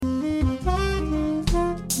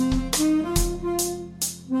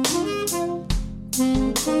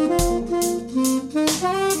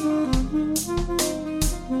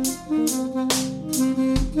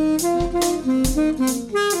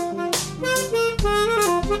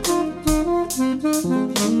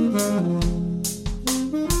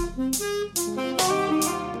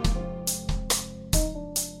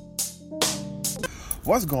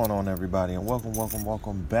What's going on, everybody, and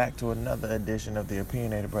welcome back to another edition of the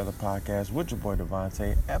Opinionated Brother Podcast with your boy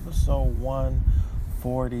Devontae, episode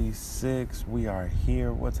 146. We are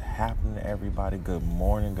here. What's happening, everybody? Good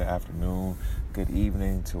morning, good afternoon, good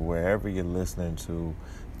evening to wherever you're listening to.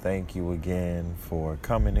 Thank you again for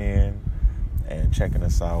coming in and checking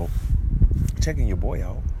us out, checking your boy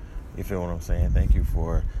out. You feel what I'm saying? Thank you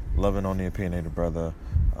for loving on the Opinionated Brother,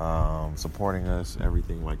 supporting us,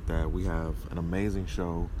 everything like that. We have an amazing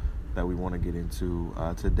show that we want to get into.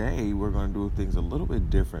 Today, we're going to do things a little bit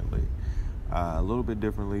differently.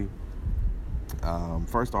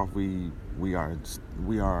 First off, we are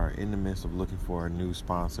in the midst of looking for new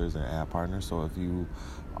sponsors and ad partners. So if you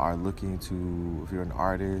are if you're an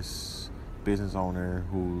artist, business owner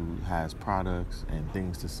who has products and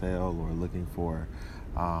things to sell, or looking for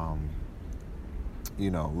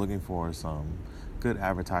some good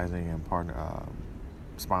advertising and partner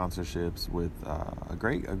sponsorships with a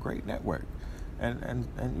great network and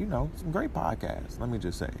some great podcasts. Let me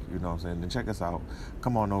just say, what I'm saying, then check us out.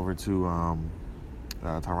 Come on over to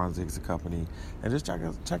Topic Tingz Company and just check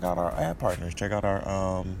out our ad partners. Check out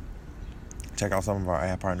some of our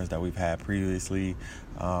ad partners that we've had previously.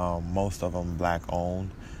 Most of them Black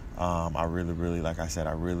owned. I really, like I said,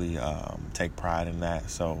 take pride in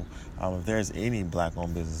that. So if there's any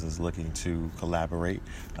Black-owned businesses looking to collaborate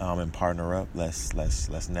and partner up, let's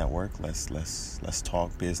network, let's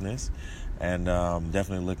talk business, and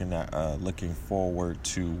definitely looking forward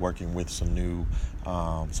to working with some new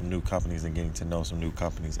companies and getting to know some new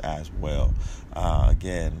companies as well.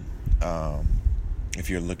 If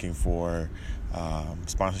you're looking for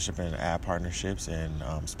sponsorship and ad partnerships and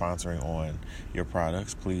sponsoring on your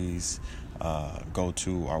products, please go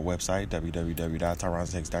to our website,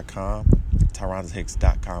 www.tyronshicks.com,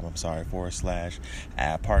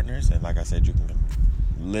 /ad partners. And like I said, you can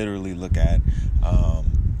literally look at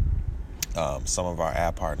some of our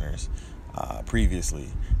ad partners previously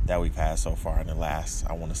that we've had so far in the last,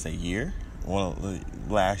 I want to say, year. Well,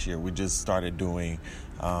 last year we just started doing,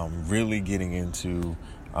 really getting into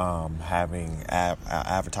having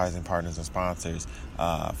advertising partners and sponsors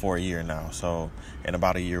for a year now. So in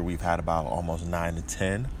about a year, we've had about almost 9 to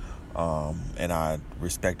 10. And I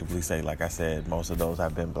respectively say, like I said, most of those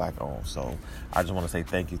have been Black owned. So I just want to say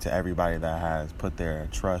thank you to everybody that has put their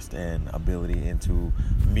trust and ability into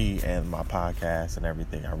me and my podcast and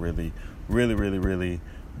everything. I really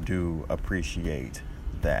do appreciate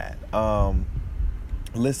that.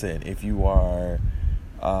 Listen, if you are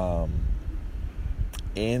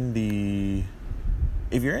if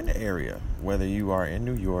you're in the area, whether you are in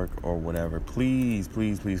New York or whatever, please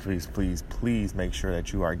make sure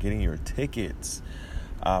that you are getting your tickets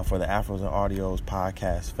for the Afros and Audios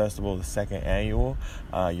Podcast Festival, the second annual.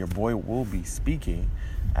 Your boy will be speaking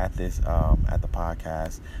at this at the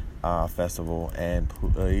podcast festival, and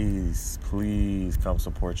please come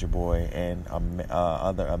support your boy and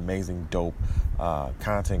other amazing dope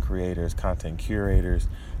content creators, content curators,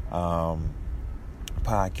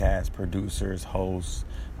 podcast producers, hosts,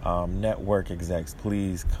 network execs.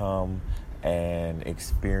 Please come and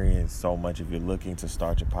experience so much. If you're looking to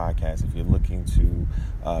start your podcast, if you're looking to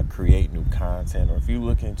create new content, or if you're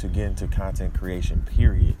looking to get into content creation,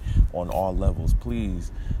 period, on all levels,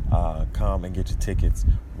 please come and get your tickets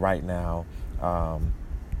right now.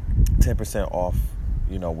 10% off,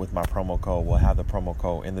 with my promo code. We'll have the promo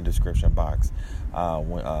code in the description box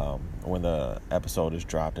when the episode is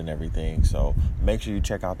dropped and everything. So make sure you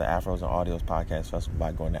check out the Afros and Audios Podcast Festival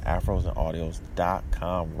by going to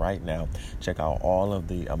afrosandaudios.com right now. Check out all of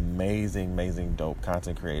the amazing dope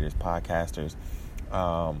content creators, podcasters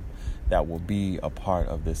that will be a part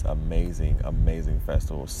of this amazing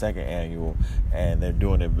festival, second annual, and they're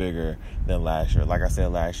doing it bigger than last year. Like I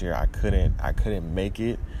said, last year I couldn't make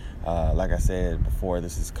it. Like I said before,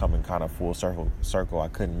 this is coming kind of full circle. I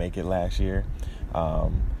couldn't make it last year,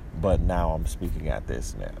 but now I'm speaking at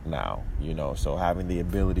this now. So having the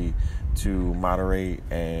ability to moderate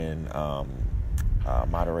and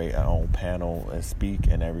moderate our own panel and speak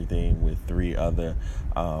and everything with 3 other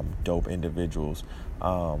dope individuals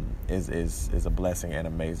is a blessing and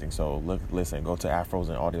amazing. So listen, go to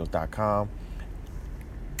afrosandaudios.com.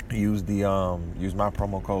 Use my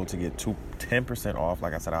promo code to get 10% off.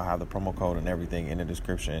 Like I said, I'll have the promo code and everything in the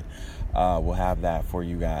description. We'll have that for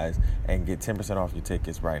you guys, and get 10% off your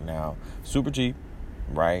tickets right now. Super cheap,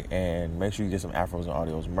 right? And make sure you get some Afros and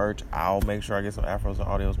Audios merch. I'll make sure I get some Afros and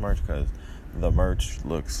Audios merch because the merch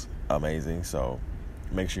looks amazing. So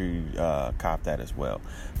make sure you cop that as well.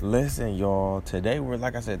 Listen, y'all, today we're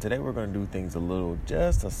going to do things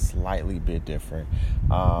just a slightly bit different.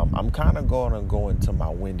 I'm kind of going to go into my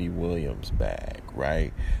Wendy Williams bag,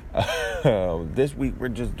 right? This week we're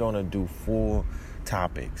just going to do full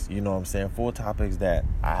topics, you know what I'm saying? Full topics that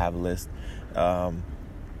I have listed.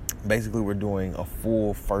 Basically, we're doing a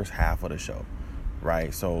full first half of the show,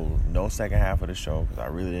 right? So no second half of the show, because I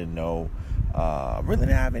really didn't know, really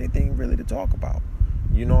didn't have anything really to talk about.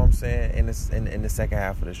 You know what I'm saying? In the second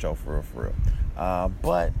half of the show, for real.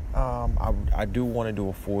 But I do want to do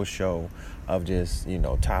a full show of just,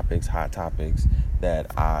 topics, hot topics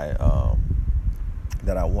that I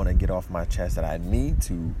want to get off my chest, that I need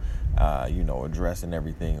to, address and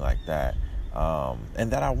everything like that.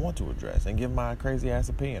 And that I want to address and give my crazy ass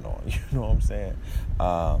opinion on, you know what I'm saying?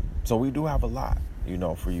 So we do have a lot,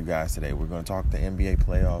 for you guys today. We're going to talk the NBA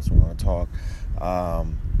playoffs. We're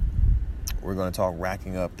going to talk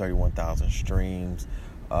racking up 31,000 streams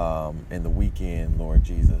in the weekend. Lord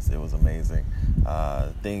Jesus, it was amazing.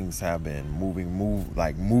 Things have been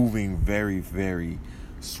moving very, very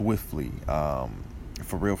swiftly.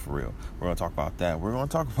 For real. We're going to talk about that. We're going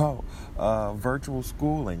to talk about virtual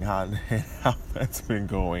schooling, how that's been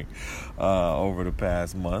going over the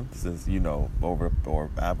past month, since, over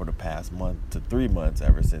the past month to 3 months,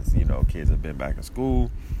 ever since, kids have been back in school.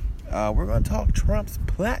 We're going to talk Trump's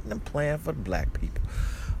platinum plan for the black people.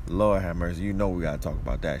 Lord have mercy. We got to talk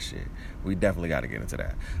about that shit. We definitely got to get into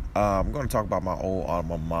that. I'm going to talk about my old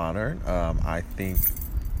alma mater. I think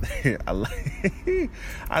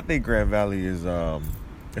Grand Valley is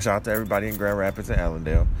shout out to everybody in Grand Rapids and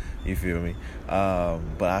Allendale, you feel me?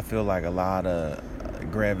 But I feel like a lot of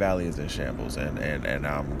Grand Valley is in shambles, and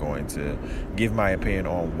I'm going to give my opinion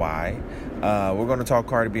on why. We're going to talk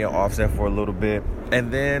Cardi B and Offset for a little bit,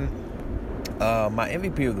 and then my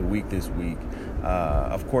MVP of the week this week.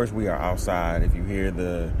 Of course, we are outside. If you hear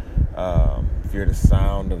the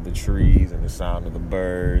sound of the trees and the sound of the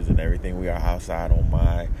birds and everything, we are outside on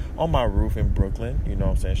my roof in Brooklyn. You know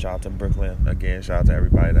what I'm saying? Shout out to Brooklyn. Again, shout out to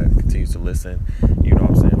everybody that continues to listen. You know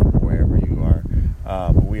what I'm saying? From wherever you are.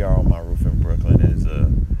 But we are on my roof in Brooklyn. It is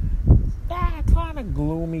a kind of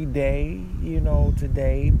gloomy day,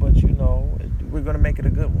 today. But, we're going to make it a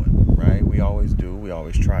good one, right? We always do. We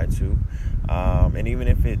always try to. And even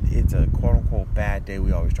if it's a quote-unquote bad day,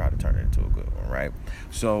 we always try to turn it into a good one, right?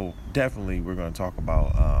 So definitely we're going to talk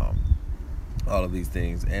about all of these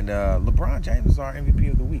things. And LeBron James is our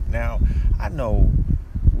MVP of the week. Now, I know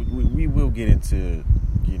we will get into,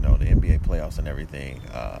 the NBA playoffs and everything.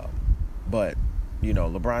 But,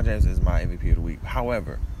 LeBron James is my MVP of the week.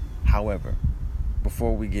 However,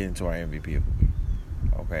 before we get into our MVP of the week,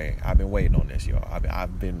 okay, I've been waiting on this, y'all.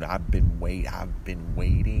 I've been waiting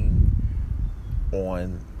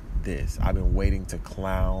on this. I've been waiting to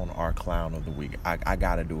clown our clown of the week. I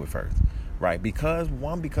gotta do it first, right? Because the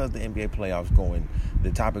NBA playoffs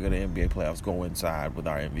the topic of the NBA playoffs coincide with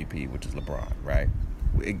our MVP, which is LeBron, right?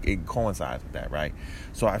 It coincides with that, right?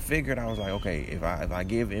 So I figured, I was like, okay, if I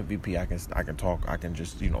give MVP, I can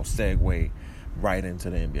just segue right into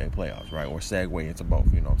the NBA playoffs, right? Or segue into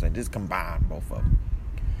both, you know what I'm saying? Just combine both of them.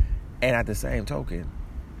 And at the same token,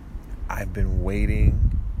 I've been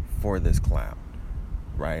waiting for this clown,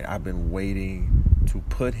 right? I've been waiting to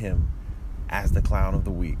put him as the clown of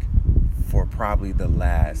the week for probably the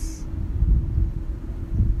last,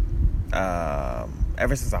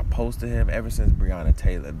 ever since I posted him, ever since the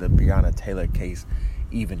Breonna Taylor case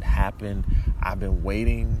even happened. I've been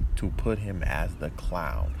waiting to put him as the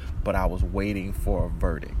clown, but I was waiting for a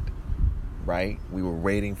verdict. Right? We were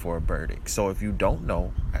waiting for a verdict. So if you don't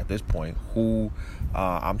know at this point who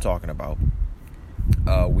I'm talking about,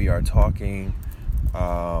 we are talking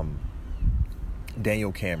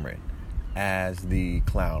Daniel Cameron as the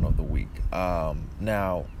clown of the week.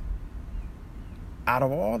 Now, out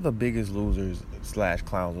of all the biggest losers /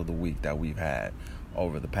 clowns of the week that we've had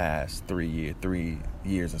over the past 3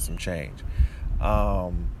 years and some change,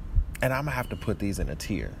 and I'm going to have to put these in a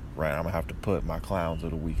tier, right? I'm going to have to put my clowns of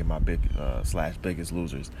the week and my biggest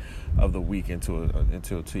losers of the week into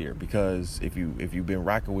a tier. Because if you've been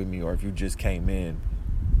rocking with me, or if you just came in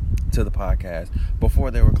to the podcast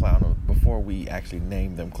before we actually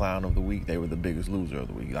named them clown of the week, they were the biggest loser of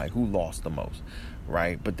the week. Like, who lost the most,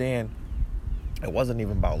 right? But then it wasn't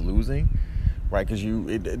even about losing, right? Because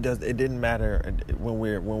it didn't matter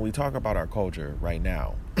when we talk about our culture right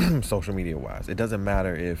now, social media wise. It doesn't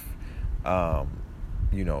matter if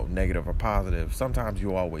negative or positive. Sometimes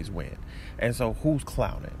you always win. And so who's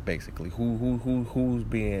clowning, basically? Who's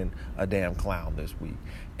being a damn clown this week?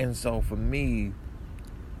 And so for me,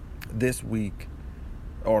 this week,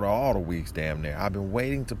 or all the weeks, damn near. I've been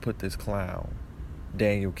waiting to put this clown,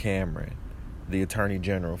 Daniel Cameron, the Attorney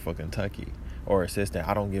General for Kentucky, or assistant,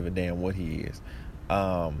 I don't give a damn what he is,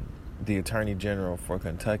 the Attorney General for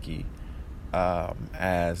Kentucky,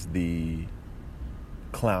 as the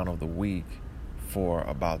clown of the week for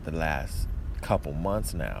about the last couple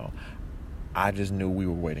months now. I just knew we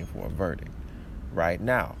were waiting for a verdict. Right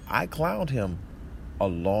now, I clowned him a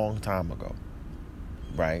long time ago.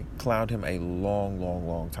 Right? Clowned him a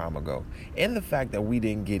long time ago. And the fact that we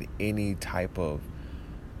didn't get any type of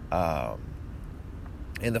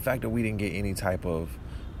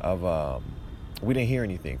we didn't hear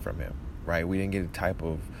anything from him, right? We didn't get a type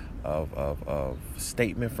of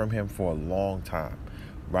statement from him for a long time,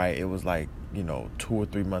 right? It was like, 2 or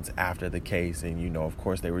 3 months after the case, and of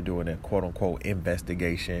course they were doing a quote unquote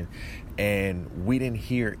investigation, and we didn't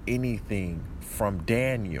hear anything from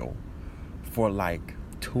Daniel for like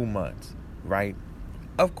 2 months, right?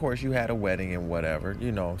 Of course, you had a wedding and whatever,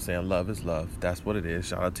 saying love is love. That's what it is.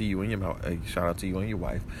 Shout out to you and your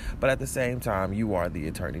wife. But at the same time, you are the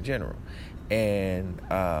Attorney General. And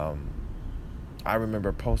I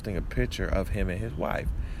remember posting a picture of him and his wife.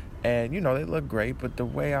 And, they look great. But the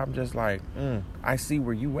way I'm just like, I see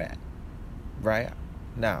where you at. Right?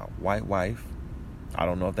 Now, white wife. I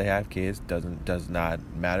don't know if they have kids. Does not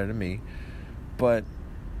matter to me. But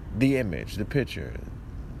the image, the picture,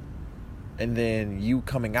 and then you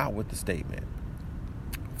coming out with the statement.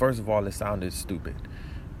 First of all, it sounded stupid.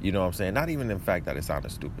 You know what I'm saying? Not even the fact that it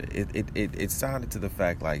sounded stupid. It sounded to the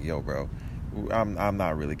fact like, yo, bro, I'm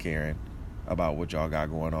not really caring about what y'all got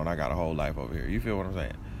going on. I got a whole life over here. You feel what I'm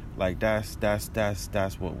saying? Like that's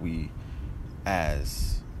what we,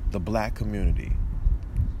 as the black community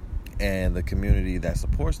and the community that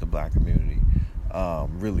supports the black community,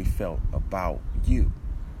 really felt about you.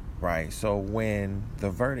 Right, so when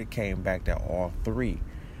the verdict came back that all 3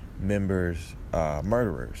 murderers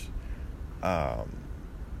of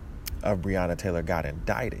Breonna Taylor got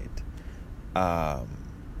indicted,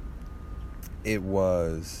 it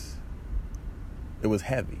was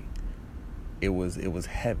heavy. It was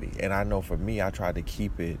heavy, and I know for me, I tried to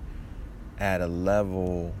keep it at a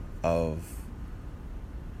level of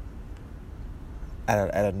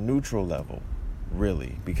at a neutral level,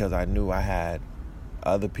 really, because I knew I had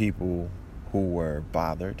other people who were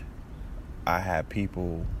bothered. I had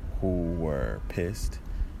people who were pissed.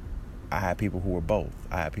 I had people who were both.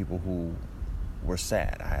 I had people who were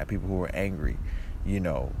sad. I had people who were angry,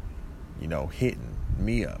 hitting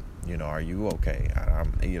me up. Are you okay?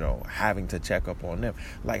 I'm, having to check up on them.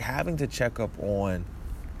 Like having to check up on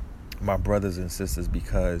my brothers and sisters,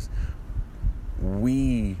 because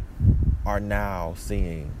we are now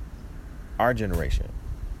seeing our generation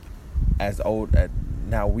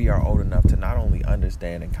now we are old enough to not only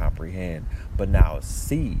understand and comprehend, but now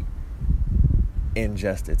see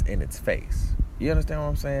injustice in its face. You understand what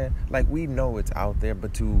I'm saying? Like, we know it's out there,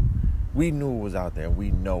 we knew it was out there.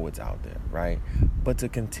 We know it's out there, right? But to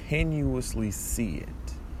continuously see it,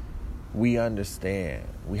 we understand.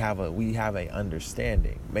 We have a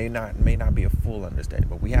understanding. May not be a full understanding,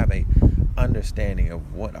 but we have a understanding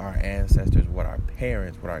of what our ancestors, what our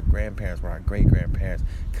parents, what our grandparents, what our great-grandparents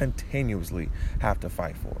continuously have to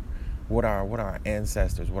fight for. What our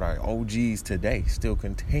ancestors, what our OGs today still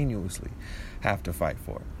continuously have to fight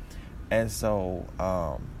for. And so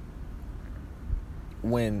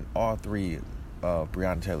when all 3 of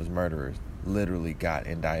Breonna Taylor's murderers literally got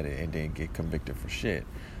indicted and didn't get convicted for shit,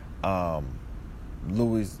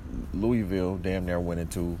 Louisville damn near went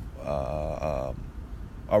into a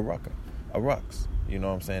rux. You know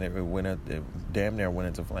what I'm saying? It damn near went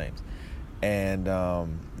into flames. And,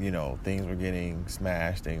 things were getting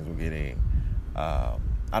smashed. Things were getting, I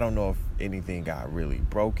don't know if anything got really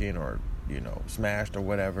broken or, smashed or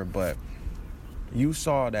whatever, but you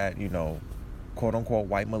saw that, quote unquote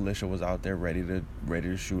white militia was out there ready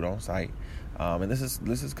to shoot on sight. And this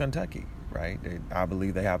is Kentucky, right? I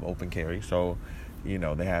believe they have open carry. So, they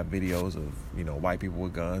have videos of, white people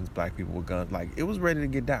with guns, black people with guns. Like, it was ready to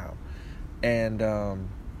get down. And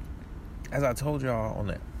as I told y'all on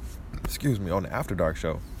the After Dark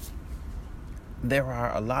show, there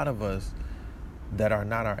are a lot of us that are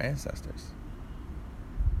not our ancestors.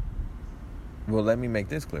 Well, let me make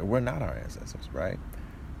this clear. We're not our ancestors, right?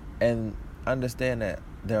 And understand that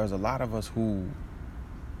there's a lot of us who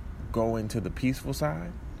go into the peaceful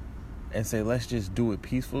side and say, let's just do it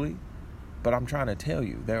peacefully. But I'm trying to tell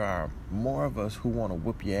you, there are more of us who want to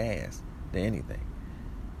whoop your ass than anything,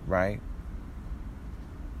 right?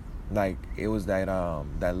 Like, it was that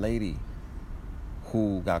lady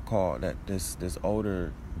who got caught, that this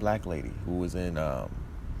older black lady who was in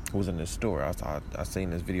who was in the store. I seen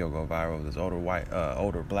this video go viral of this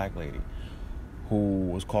older black lady who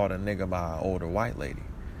was called a nigga by an older white lady.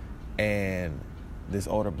 And this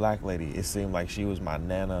older black lady, it seemed like she was my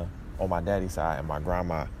nana on my daddy's side and my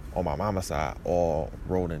grandma on my mama's side all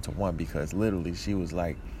rolled into one, because literally she was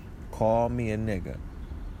like, call me a nigger,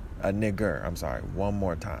 one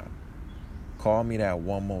more time. Call me that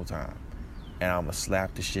one more time, and I'm going to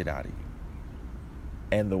slap the shit out of you.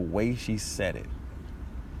 And the way she said it,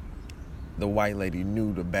 the white lady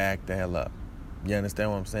knew to back the hell up. You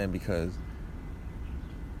understand what I'm saying? Because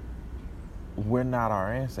we're not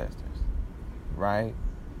our ancestors, right?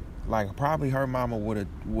 Like, probably her mama would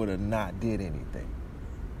have not did anything.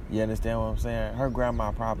 You understand what I'm saying? Her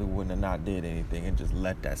grandma probably wouldn't have not did anything and just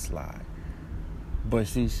let that slide. But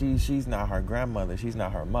she's not her grandmother. She's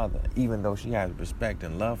not her mother. Even though she has respect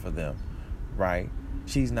and love for them, right?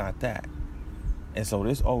 She's not that. And so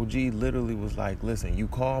this OG literally was like, listen, you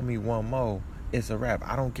call me one more, it's a wrap.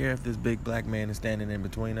 I don't care if this big black man is standing in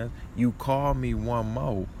between us. You call me one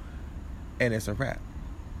more, and it's a wrap,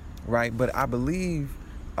 right? But I believe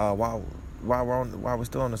while we're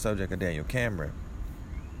still on the subject of Daniel Cameron,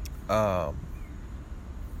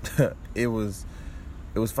 it was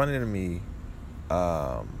funny to me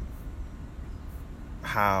how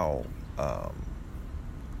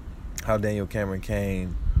Daniel Cameron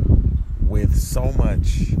came with so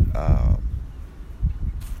much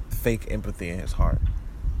fake empathy in his heart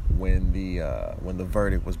when the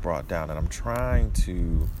verdict was brought down. And I'm trying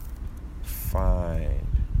to find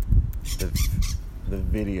the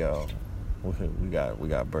video. We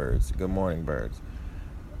got birds. Good morning, birds.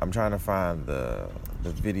 I'm trying to find the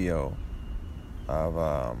video of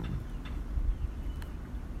our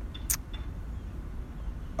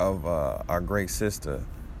great sister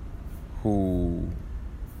who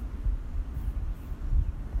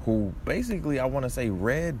basically, I want to say,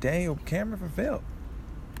 read Daniel Cameron for Phil,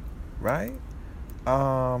 right?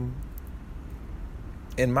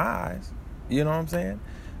 In my eyes, you know what I'm saying?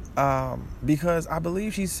 Because I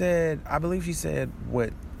believe she said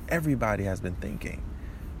what everybody has been thinking,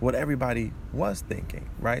 what everybody was thinking,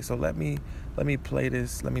 right? So let me play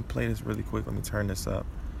this. Let me play this really quick. Let me turn this up,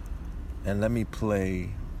 and let me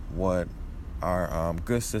play what our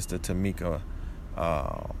good sister Tamika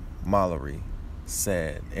Mallory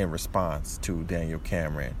said in response to Daniel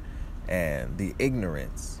Cameron and the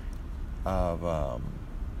ignorance of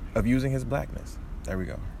using his blackness. There we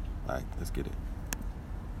go. All right, let's get it.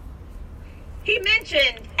 He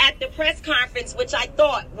mentioned at the press conference, which I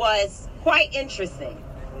thought was quite interesting,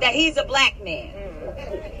 that he's a black man.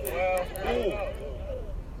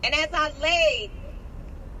 And as I laid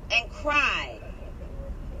and cried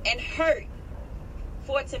and hurt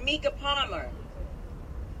for Tamika Palmer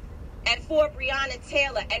and for Breonna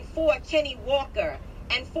Taylor and for Kenny Walker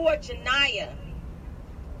and for Janiyah,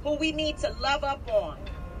 who we need to love up on,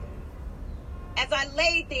 as I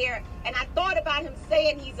laid there and I thought about him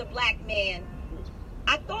saying he's a black man,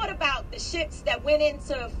 I thought about the ships that went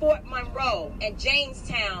into Fort Monroe and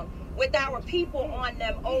Jamestown with our people on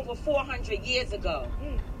them over 400 years ago.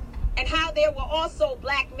 And how there were also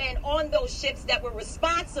black men on those ships that were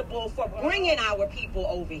responsible for bringing our people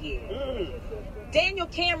over here. Daniel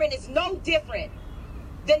Cameron is no different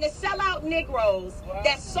than the sellout Negroes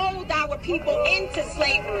that sold our people into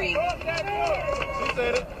slavery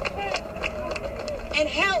and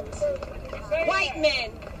helped white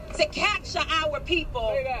men to capture our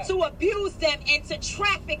people, to abuse them and to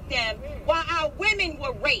traffic them while our women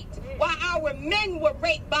were raped, while our men were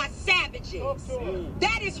raped by savages.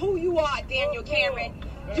 That is who you are, Daniel Cameron.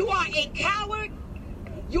 You are a coward,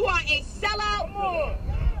 you are a sellout,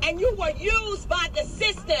 and you were used by the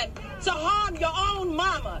system to harm your own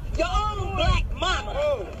mama, your own black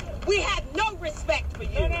mama. We have no respect for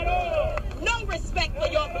you. No respect for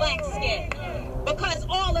your black skin. Because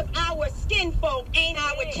all of our skin folk ain't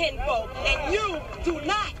our kin folk. And you do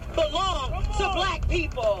not belong to black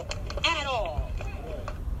people at all.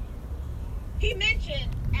 He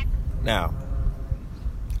mentioned... Now,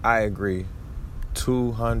 I agree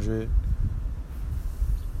 300%.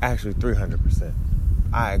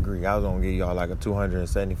 I agree. I was going to give y'all like a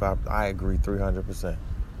 275. I agree 300%.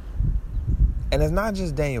 And it's not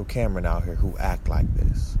just Daniel Cameron out here who act like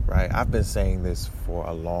this, right? I've been saying this for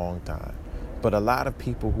a long time. But a lot of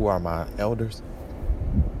people who are my elders,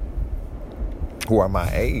 who are my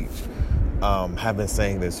age, have been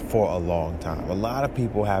saying this for a long time. A lot of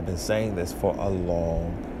people have been saying this for a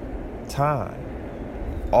long time.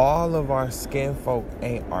 All of our skin folk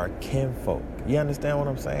ain't our kin folk. You understand what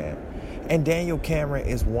I'm saying? And Daniel Cameron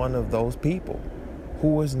is one of those people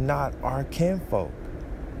who is not our kin folk.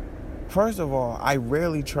 First of all, I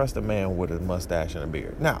rarely trust a man with a mustache and a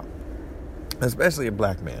beard. Now, especially a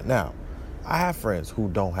black man. Now, I have friends who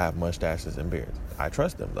don't have mustaches and beards. I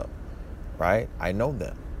trust them though, right? I know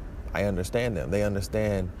them. I understand them. They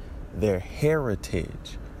understand their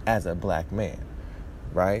heritage as a black man,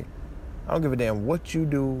 right? I don't give a damn what you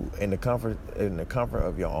do in the comfort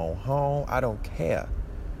of your own home. I don't care.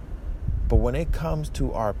 But when it comes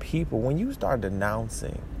to our people, when you start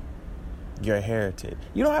denouncing your heritage,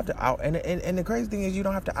 you don't have to and the crazy thing is you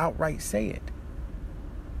don't have to outright say it,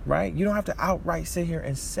 right? You don't have to outright sit here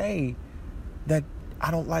and say that I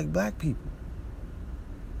don't like black people.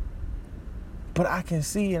 But I can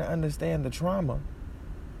see and understand the trauma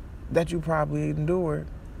that you probably endured,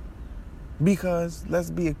 because let's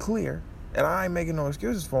be clear, and I ain't making no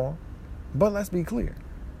excuses for them, but let's be clear.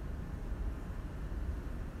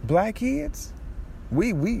 Black kids,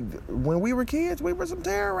 we when we were kids, we were some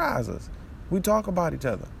terrorizers. We talk about each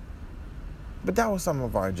other. But that was some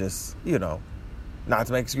of our just, not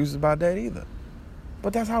to make excuses about that either.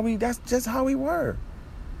 But that's just how we were,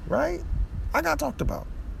 right? I got talked about.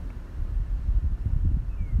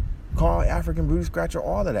 Called African booty scratcher,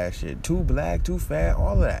 all of that shit. Too black, too fat,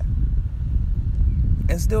 all of that.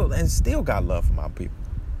 And still got love for my people.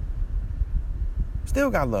 Still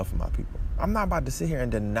got love for my people. I'm not about to sit here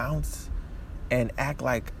and denounce and act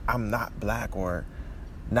like I'm not black or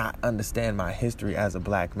not understand my history as a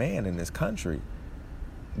black man in this country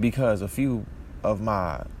because a few of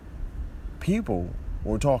my people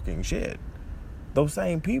were talking shit. Those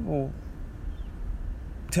same people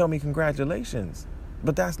tell me congratulations,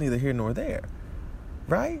 but that's neither here nor there,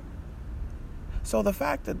 right? So the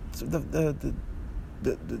fact that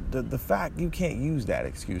the fact you can't use that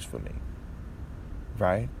excuse for me,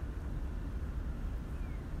 right?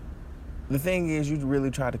 The thing is, you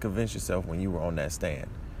really tried to convince yourself when you were on that stand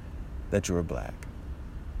that you were black.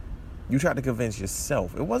 You tried to convince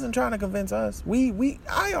yourself. It wasn't trying to convince us.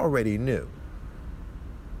 I already knew.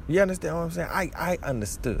 You understand what I'm saying? I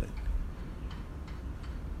understood.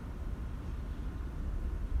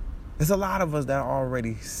 There's a lot of us that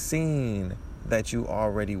already seen that you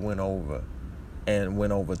already went over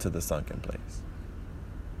to the sunken place.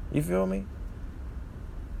 You feel me?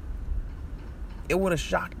 It would have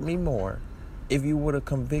shocked me more if you would have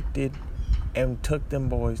convicted and took them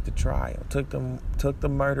boys to trial. Took the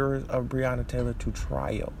murderers of Breonna Taylor to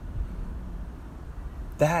trial.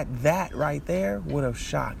 That right there would have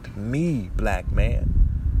shocked me, black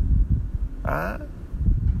man. Huh?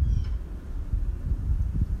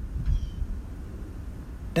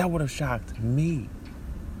 That would have shocked me.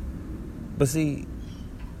 But see,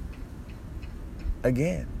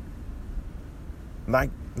 again,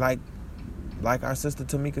 like our sister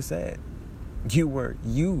Tamika said, you were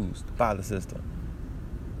used by the system.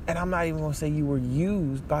 And I'm not even going to say you were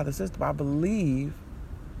used by the system. I believe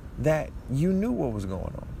that you knew what was going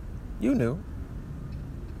on. You knew.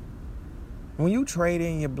 When you trade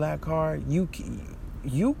in your black card, you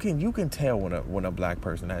can tell when a black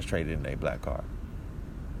person has traded in a black card,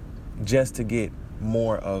 just to get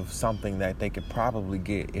more of something that they could probably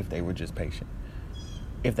get if they were just patient,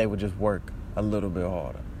 if they would just work a little bit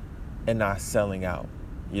harder and not selling out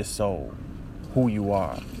your soul, who you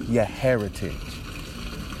are, your heritage.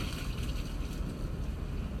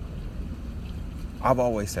 I've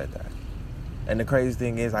always said that. And the crazy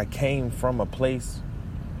thing is, I came from a place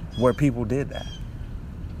where people did that.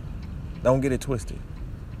 Don't get it twisted.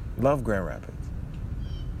 Love Grand Rapids.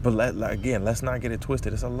 But let's not get it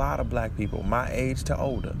twisted. There's a lot of black people, my age to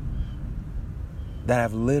older, that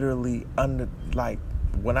have literally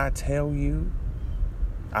when I tell you,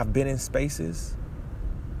 I've been in spaces,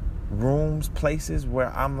 rooms, places where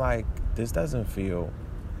I'm like, this doesn't feel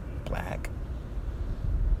black.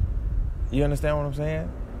 You understand what I'm saying?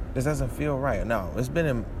 This doesn't feel right. No, I've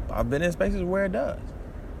been in spaces where it does.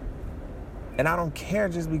 And I don't care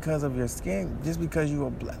just because of your skin, just because you are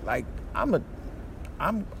black. Like, I'm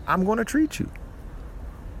going to treat you.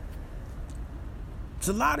 It's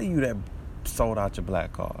a lot of you that sold out your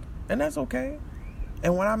black card, and that's okay.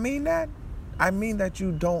 And when I mean that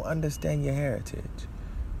you don't understand your heritage.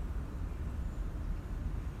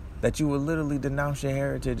 That you will literally denounce your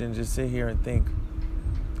heritage and just sit here and think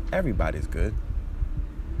everybody's good.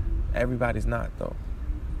 Everybody's not, though.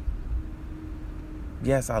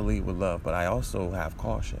 Yes, I lead with love, but I also have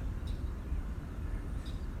caution.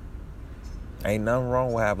 Ain't nothing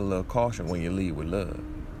wrong with having a little caution when you lead with love.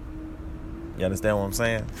 You understand what I'm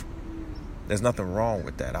saying? There's nothing wrong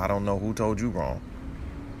with that. I don't know who told you wrong.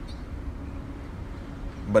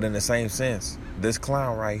 But in the same sense, this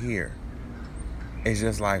clown right here is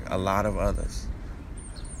just like a lot of others.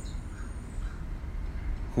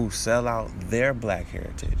 who sell out their black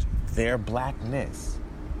heritage, their blackness,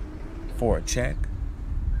 for a check,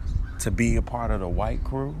 to be a part of the white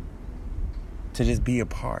crew, to just be a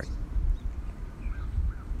part.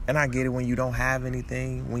 And I get it, when you don't have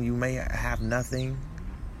anything, when you may have nothing,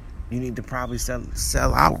 you need to probably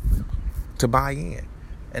sell out to buy in.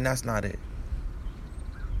 And that's not it.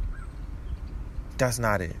 That's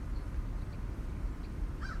not it.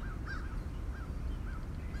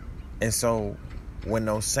 And so when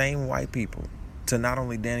those same white people, to not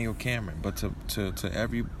only Daniel Cameron, but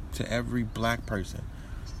to every black person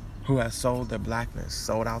who has sold their blackness,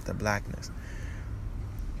 sold out their blackness,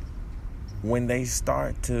 when they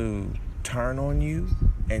start to turn on you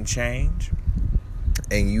and change,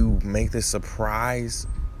 and you make this surprise,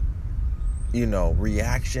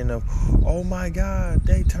 reaction of, oh my God,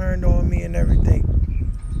 they turned on me and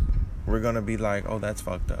everything, we're gonna be like, oh, that's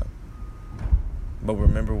fucked up. But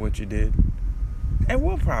remember what you did, and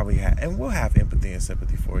we'll have empathy and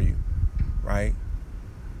sympathy for you, right?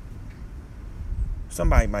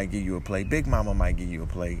 Somebody might give you a plate. Big Mama might give you a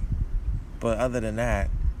plate. But other than that,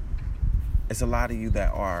 it's a lot of you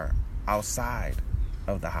that are outside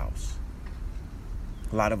of the house.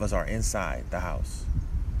 A lot of us are inside the house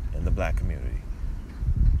in the black community,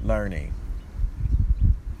 learning,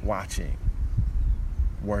 watching,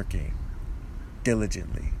 working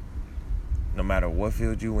diligently, no matter what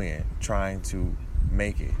field you in, trying to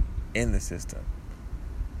make it in the system,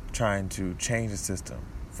 trying to change the system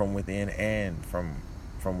from within and from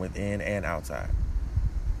within and outside.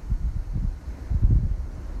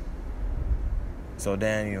 So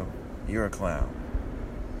Daniel, you're a clown.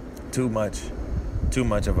 Too much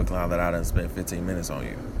of a clown that I done spent 15 minutes on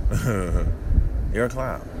you. You're a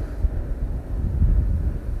clown.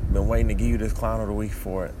 Been waiting to give you this clown of the week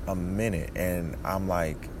for a minute, and I'm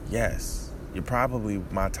like, yes, you're probably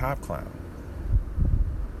my top clown.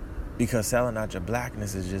 Because selling out your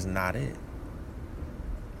blackness is just not it.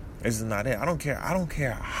 It's just not it. I don't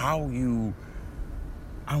care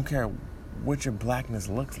what your blackness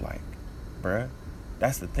looks like, bruh.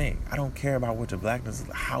 That's the thing. I don't care about what your blackness is,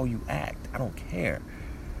 how you act. I don't care.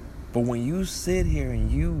 But when you sit here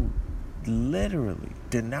and you literally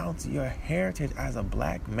denounce your heritage as a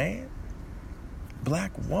black man,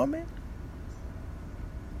 black woman,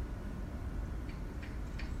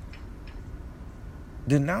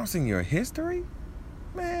 denouncing your history,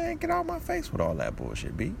 man, get out my face with all that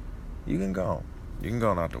bullshit, B. You can go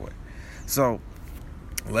on out the way. So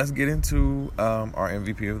let's get into our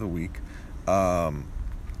MVP of the week.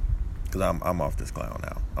 Because I'm off this clown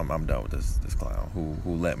now. I'm done with this clown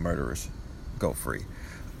who let murderers go free.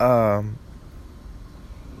 LeBron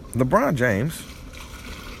James.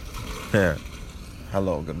 Yeah.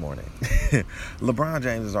 Hello, good morning. LeBron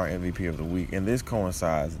James is our MVP of the week, and this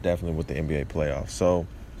coincides definitely with the NBA playoffs. So,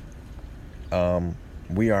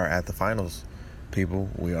 we are at the finals, people.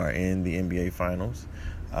 We are in the NBA finals.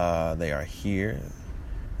 They are here.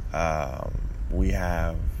 We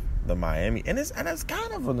have the Miami, and it's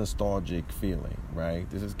kind of a nostalgic feeling, right?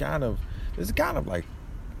 This is kind of like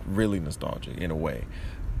really nostalgic in a way.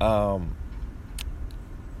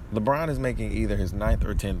 LeBron is making either his 9th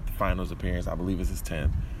or 10th finals appearance. I believe it's his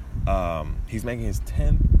 10th. He's making his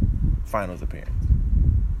 10th finals appearance,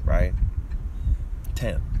 right?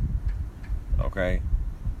 10th, okay,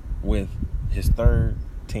 with his third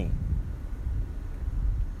team,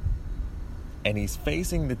 and he's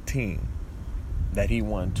facing the team that he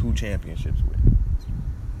won 2 championships with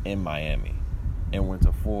in Miami and went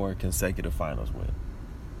to 4 consecutive finals with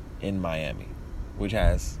in Miami, which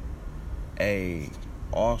has a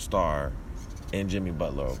all-star in Jimmy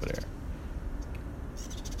Butler over there.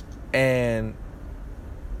 And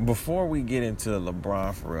before we get into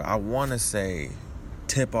LeBron for real, I want to say,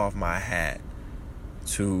 tip off my hat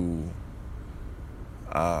to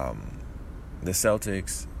the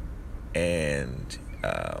Celtics and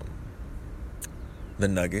the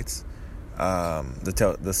Nuggets.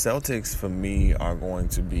 The Celtics for me are going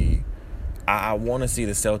to be, I want to see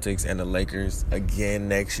the Celtics and the Lakers again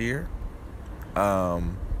next year.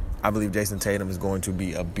 I believe Jason Tatum is going to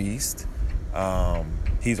be a beast.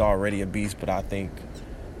 He's already a beast, but I think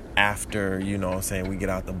after, we get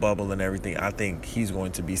out the bubble and everything, I think he's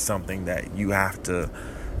going to be something that you have to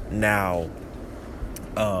now,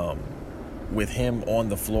 with him on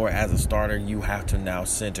the floor as a starter, you have to now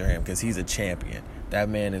center him because he's a champion. That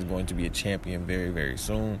man is going to be a champion very, very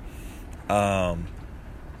soon. And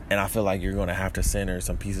I feel like you're going to have to center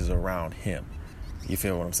some pieces around him. You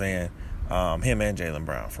feel what I'm saying? Him and Jaylen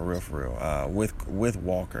Brown, for real. With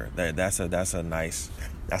Walker, that's a nice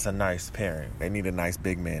pairing. They need a nice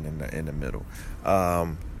big man in the middle.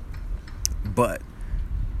 But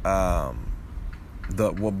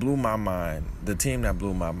what blew my mind, the team that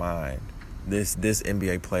blew my mind this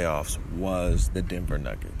NBA playoffs was the Denver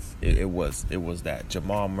Nuggets. It was that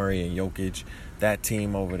Jamal Murray and Jokic, that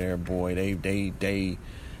team over there, boy, they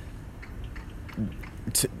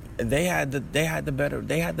had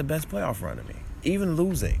the best playoff run of me, even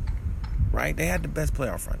losing, right? They had the best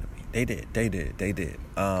playoff run of me. They did.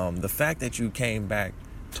 The fact that you came back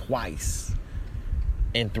twice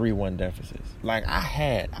in 3-1 deficits, like I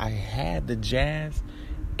had the Jazz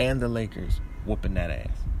and the Lakers whooping that ass,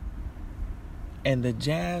 and the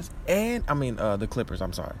Clippers.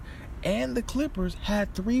 I'm sorry, and the Clippers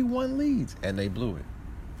had 3-1 leads, and they blew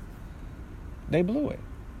it.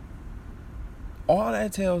 All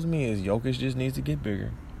that tells me is Jokic just needs to get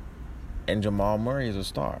bigger, and Jamal Murray is a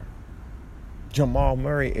star. Jamal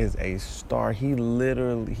Murray is a star. He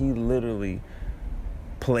literally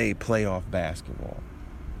played playoff basketball.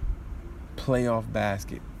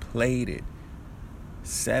 Played it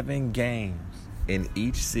 7 games in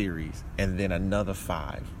each series, and then another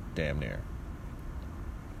 5, damn near.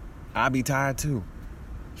 I'd be tired too.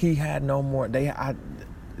 He had no more. They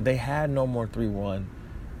had no more 3-1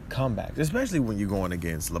 comebacks, especially when you're going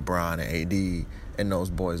against LeBron and AD and those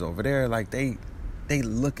boys over there. Like they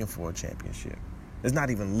looking for a championship. It's not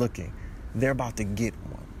even looking. They're about to get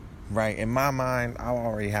one, right? In my mind, I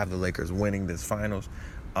already have the Lakers winning this finals.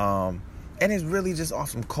 And it's really just off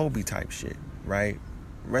some Kobe type shit, right?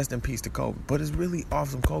 Rest in peace to Kobe. But it's really off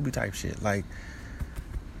some Kobe type shit. Like,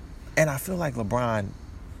 and I feel like LeBron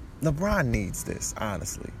needs this,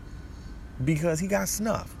 honestly, because he got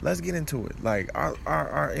snuffed. Let's get into it. Like, our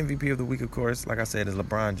MVP of the week, of course, like I said, is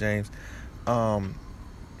LeBron James.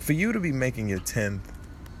 For you to be making your 10th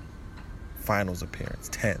finals appearance,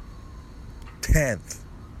 10th,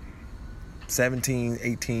 17,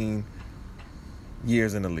 18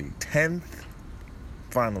 years in the league, 10th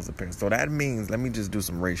finals appearance. So that means, let me just do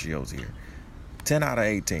some ratios here. 10 out of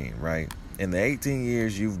 18, right? In the 18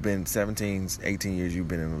 years you've been, 18 years you've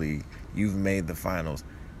been in the league, you've made the finals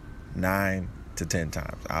 9 to 10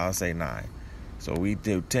 times. I'll say 9. So we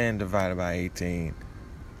do 10 divided by 18.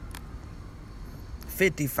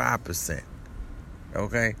 55%.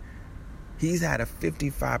 Okay? He's had a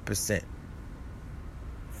 55%.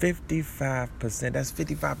 55%. That's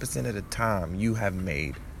 55% of the time you have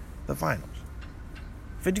made the finals.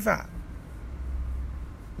 55.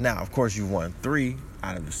 Now, of course, you won 3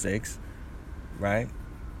 out of the 6, right?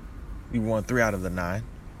 You won 3 out of the 9.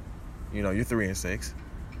 You know, you're 3-6.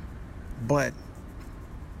 But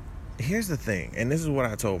here's the thing, and this is what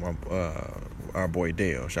I told our boy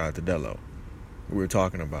Dale. Shout out to Dello. We were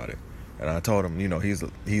talking about it. And I told him, you know, he's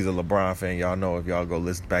a LeBron fan. Y'all know, if y'all go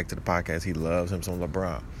listen back to the podcast, he loves him some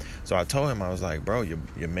LeBron. So I told him, I was like, bro, your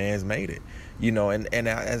man's made it. You know, and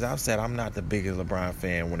as I've said, I'm not the biggest LeBron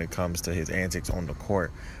fan when it comes to his antics on the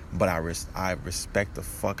court, but I respect the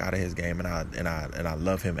fuck out of his game, and I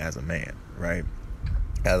love him as a man, right?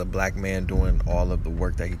 As a black man doing all of the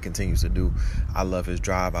work that he continues to do, I love his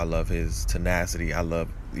drive. I love his tenacity. I love,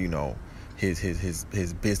 you know, his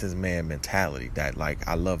businessman mentality. That, like,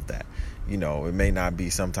 I love that. You know, it may not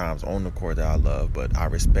be sometimes on the court that I love, but I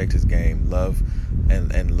respect his game, love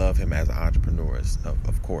him as an entrepreneur,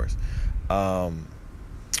 of course. But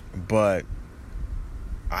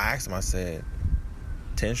I asked him, I said,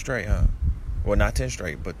 10 straight, huh? Well, not 10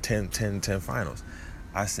 straight, but 10 finals.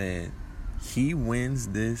 I said, he wins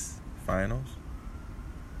this finals,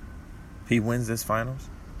 he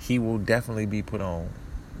will definitely be put on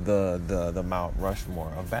the Mount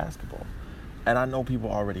Rushmore of basketball. And I know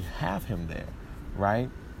people already have him there,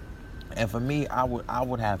 right? And for me, I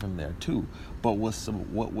would have him there too. But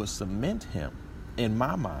what would cement him, in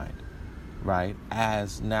my mind, right,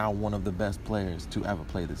 as now one of the best players to ever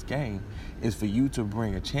play this game, is for you to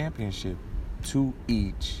bring a championship to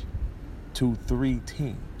 3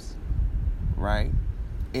 teams, right?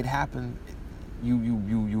 It happened. You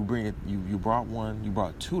bring it. You brought 1. You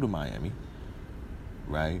brought 2 to Miami,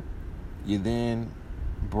 right? You then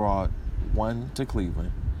brought 1 to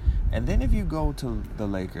Cleveland. And then if you go to the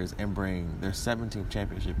Lakers and bring their 17th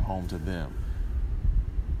championship home to them,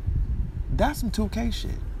 that's some 2K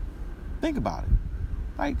shit. Think about it.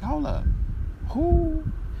 Like, hold up. Who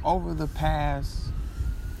over the past,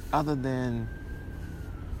 other than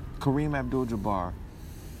Kareem Abdul-Jabbar,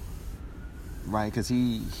 right? Because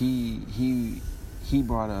he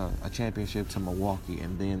brought a championship to Milwaukee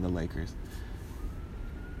and then the Lakers.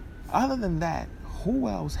 Other than that, who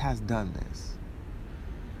else has done this?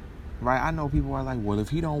 Right? I know people are like, well, if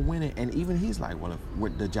he don't win it, and even he's like, well,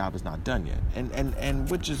 if the job is not done yet, and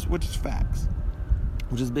which is facts,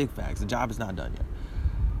 which is big facts. The job is not done yet.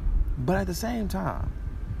 But at the same time,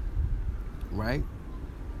 right?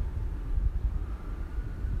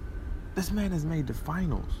 This man has made the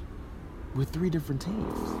finals with 3 different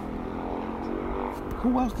teams.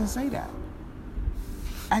 Who else can say that?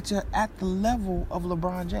 At the level of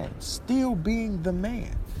LeBron James, still being the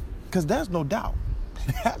man. Because there's no doubt,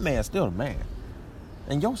 that man's still the man.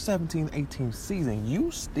 In your 17-18 season,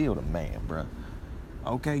 you still the man, bruh.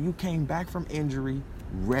 Okay, you came back from injury,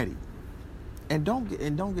 ready. And don't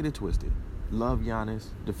get it twisted. Love Giannis,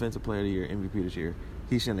 Defensive Player of the Year, MVP this year.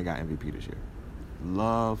 He shouldn't have got MVP this year.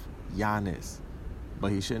 Love Giannis,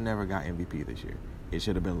 but he should have never got MVP this year. It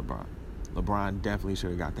should have been LeBron. LeBron definitely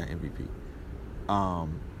should have got that MVP.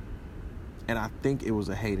 And I think it was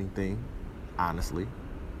a hating thing, honestly,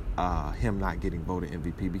 him not getting voted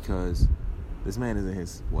MVP, because this man is in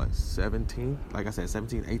his, 17th? Like I said,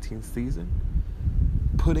 17th, 18th season.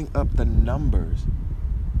 Putting up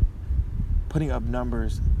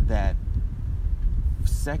numbers that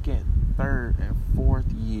second, third, and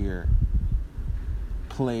fourth year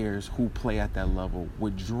players who play at that level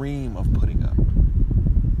would dream of putting up.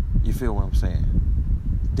 You feel what I'm saying?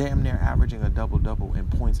 Damn near averaging a double-double in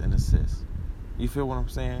points and assists. You feel what I'm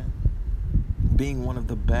saying? Being one of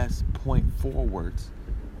the best point forwards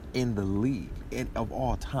in the league of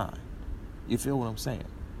all time. You feel what I'm saying?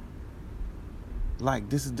 Like,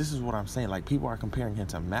 this is what I'm saying. Like, people are comparing him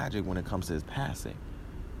to Magic when it comes to his passing.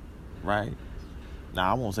 Right?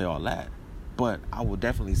 Now, I won't say all that, but I will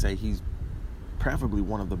definitely say he's preferably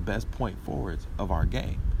one of the best point forwards of our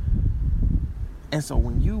game. And so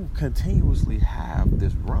when you continuously have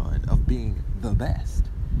this run of being the best,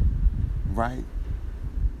 right?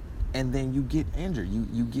 And then you get injured,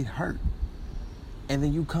 you get hurt, and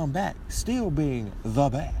then you come back still being the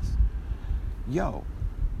best. Yo,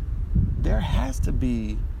 there has to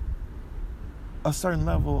be a certain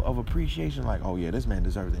level of appreciation, like, oh yeah, this man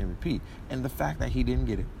deserves the MVP. And the fact that he didn't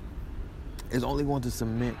get it is only going to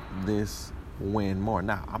cement this win more.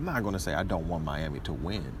 Now, I'm not going to say I don't want Miami to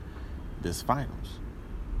win this finals,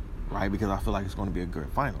 right? Because I feel like it's going to be a good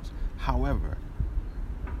finals. However,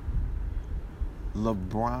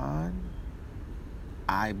 LeBron,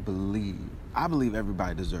 I believe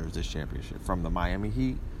everybody deserves this championship, from the Miami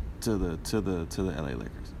Heat to the LA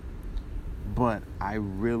Lakers. But I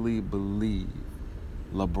really believe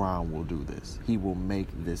LeBron will do this. He will make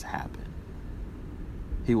this happen.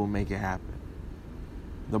 He will make it happen.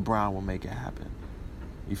 LeBron will make it happen.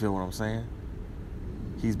 You feel what I'm saying?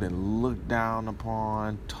 He's been looked down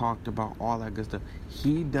upon, talked about, all that good stuff.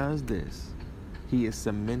 He does this. He is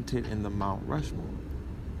cemented in the Mount Rushmore.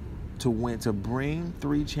 To bring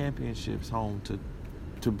 3 championships home,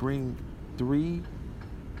 to bring three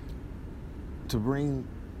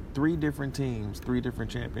different teams, 3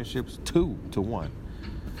 different championships, 2 to 1.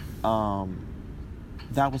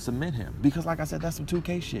 That will cement him. Because like I said, that's some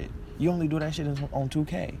 2K shit. You only do that shit on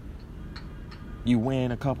 2K. You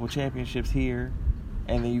win a couple championships here,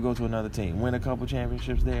 and then you go to another team. Win a couple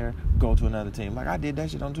championships there, go to another team. Like, I did that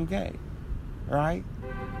shit on 2K. Right?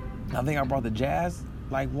 I think I brought the Jazz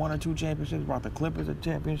like 1 or 2 championships, brought the Clippers a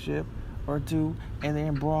championship or 2, and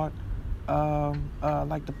then brought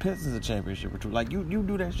like the Pistons a championship or 2. Like, you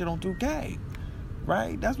do that shit on 2K.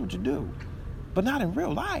 Right? That's what you do. But not in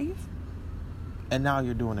real life. And now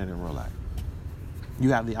you're doing it in real life.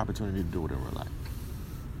 You have the opportunity to do it in real life.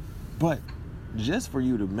 But just for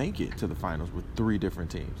you to make it to the finals with 3 different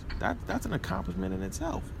teams, that's an accomplishment in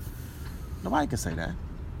itself. Nobody can say that.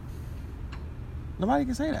 Nobody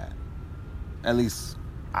can say that. At least,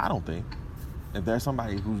 I don't think. If there's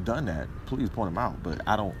somebody who's done that, please point them out. But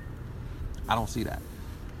I don't see that.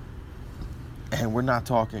 And we're not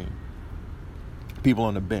talking people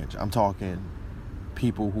on the bench. I'm talking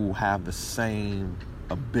people who have the same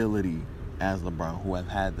ability as LeBron, who have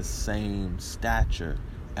had the same stature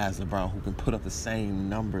as LeBron, who can put up the same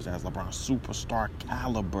numbers as LeBron, superstar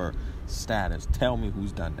caliber status. Tell me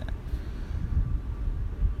who's done that.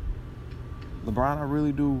 LeBron, I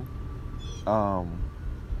really do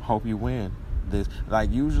hope you win this.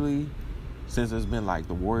 Like, usually, since it's been like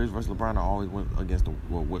the Warriors versus LeBron, I always went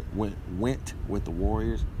with the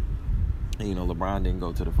Warriors. And, you know, LeBron didn't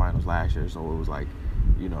go to the finals last year, so it was like,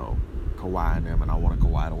 you know, Kawhi and them, and I wanted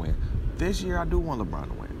Kawhi to win. This year, I do want LeBron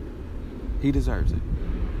to win. He deserves it.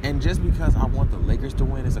 And just because I want the Lakers to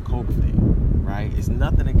win, it's a Kobe thing, right? It's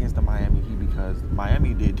nothing against the Miami Heat, because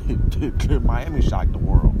Miami Miami shocked the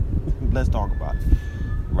world. Let's talk about it,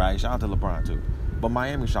 right? Shout out to LeBron, too. But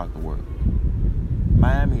Miami shocked the world.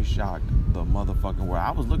 Miami shocked the motherfucking world.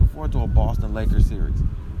 I was looking forward to a Boston Lakers series.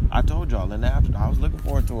 I told y'all in the afternoon, I was looking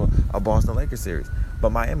forward to a Boston Lakers series.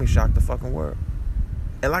 But Miami shocked the fucking world.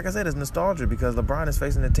 And like I said, it's nostalgia because LeBron is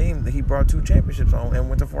facing a team that he brought 2 championships on and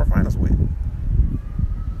went to 4 finals with.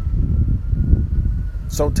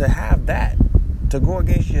 So to have that, to go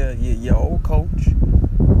against your old coach,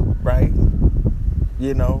 right?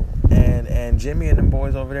 You know, and Jimmy and them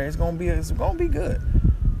boys over there, it's gonna be good.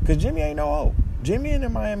 Cause Jimmy ain't no hoe. Jimmy and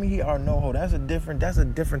in Miami Heat are no hoe. That's a different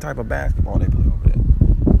type of basketball they play over there.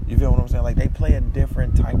 You feel what I'm saying? Like they play a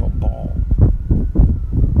different type of ball.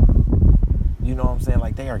 You know what I'm saying?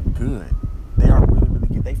 Like they are good. They are really, really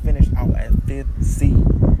good. They finished out at 5th seed.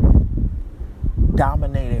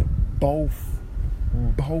 Dominated both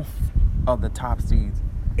of the top seeds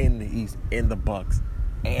in the East, in the Bucks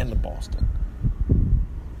and the Boston.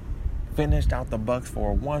 Finished out the Bucks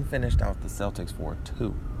 4-1, finished out the Celtics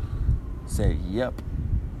 4-2. Said, yep,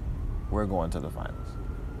 we're going to the finals.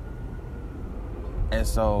 And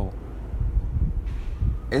so,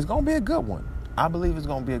 it's going to be a good one. I believe it's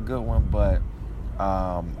going to be a good one, but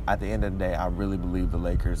at the end of the day, I really believe the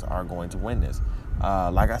Lakers are going to win this.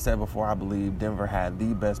 Like I said before, I believe Denver had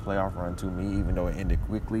the best playoff run to me, even though it ended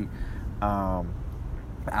quickly. I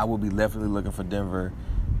will be definitely looking for Denver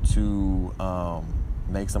to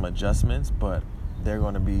make some adjustments, but they're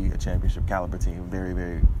going to be a championship caliber team very,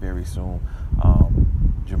 very, very soon.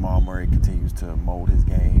 Jamal Murray continues to mold his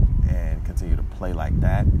game and continue to play like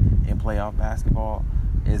that in playoff basketball.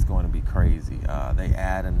 It's going to be crazy. They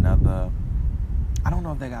add another. I don't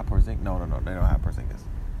know if they got Porzingis. No, they don't have Porzingis.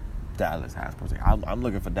 Dallas has Porzingis. I'm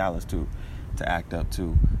looking for Dallas to act up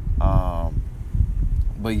too.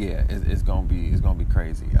 But yeah, it's gonna be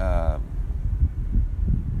crazy. I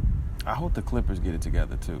hope the Clippers get it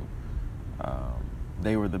together too.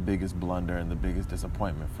 They were the biggest blunder and the biggest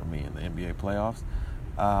disappointment for me in the NBA playoffs.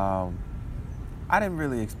 I didn't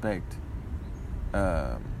really expect.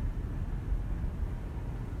 I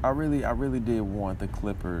really did want the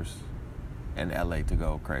Clippers and LA to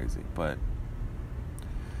go crazy, but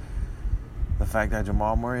the fact that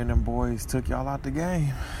Jamal Murray and them boys took y'all out the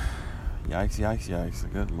game,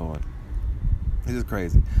 yikes! Good Lord, it's just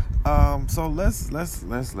crazy. So let's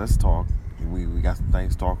talk. We got some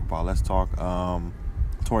things to talk about. Let's talk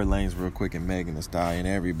Tory Lanez real quick and Megan Thee Stallion.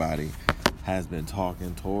 Everybody has been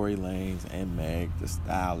talking Tory Lanez and Meg Thee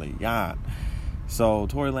Stallion. So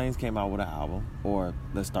Tory Lanez came out with an album, or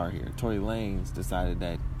let's start here. Tory Lanez decided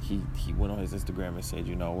that he went on his Instagram and said,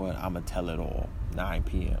 you know what, I'm going to tell it all, 9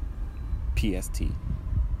 p.m. PST,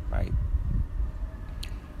 right?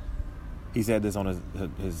 He said this on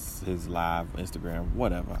his live Instagram,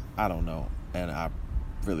 whatever, I don't know, and I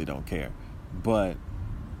really don't care. But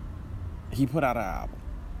he put out an album.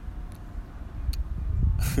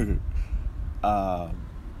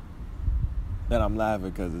 And I'm laughing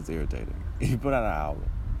because it's irritating. He put out an album.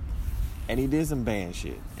 And he did some band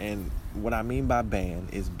shit. And what I mean by band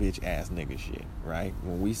is bitch ass nigga shit, right?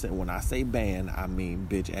 When I say band, I mean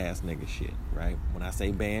bitch ass nigga shit, right? When I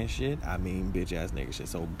say band shit, I mean bitch ass nigga shit.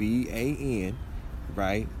 So BAN,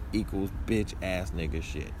 right, equals bitch ass nigga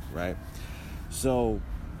shit, right? So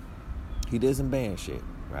he did some band shit,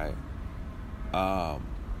 right?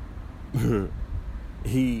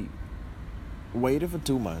 He waited for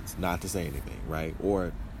 2 months not to say anything, right?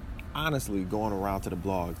 Or honestly going around to the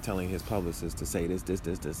blog telling his publicist to say this, and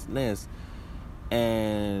this.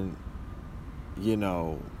 And, you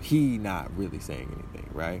know, he not really saying anything,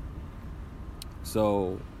 right?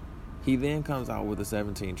 So he then comes out with a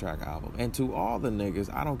 17-track album. And to all the niggas,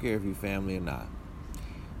 I don't care if you family or not,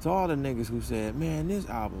 to all the niggas who said, man, this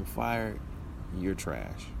album fire, you're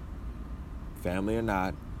trash. Family or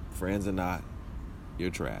not, friends or not,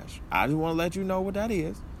 you're trash. I just want to let you know what that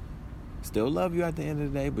is. Still love you at the end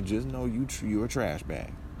of the day, but just know you're a trash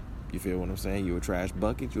bag. You feel what I'm saying? You're a trash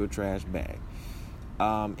bucket, you're a trash bag.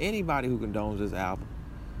 Anybody who condones this album,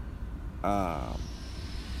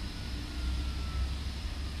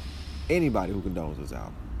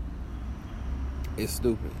 is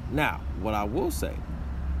stupid. Now, what I will say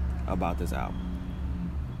about this album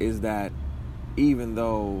is that even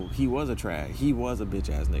though he was a bitch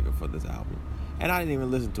ass nigga for this album. And I didn't even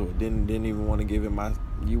listen to it. Didn't even want to give it my.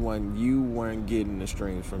 You weren't getting the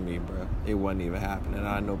streams from me, bro. It wasn't even happening. And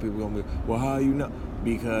I know people gonna be, well, how you know?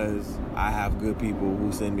 Because I have good people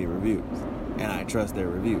who send me reviews, and I trust their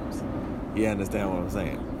reviews. You understand what I'm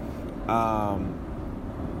saying?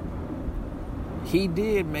 He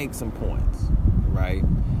did make some points, right?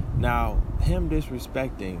 Now, him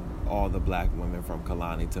disrespecting all the black women from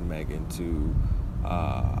Kalani to Megan to,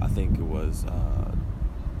 I think it was.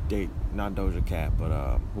 Not Doja Cat,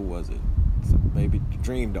 but who was it? Maybe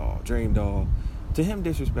Dream Doll. To him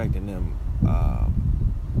disrespecting them,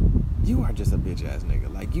 you are just a bitch ass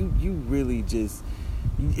nigga. Like you really just.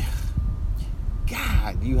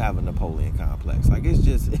 God, you have a Napoleon complex. Like, it's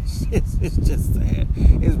just sad.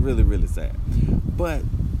 It's really, really sad. But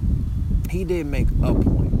he did make a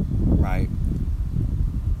point, right?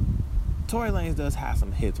 Tory Lanez does have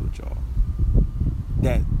some hits with y'all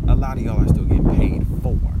that a lot of y'all are still getting paid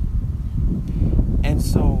for. And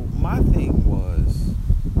so my thing was,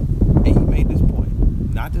 and he made this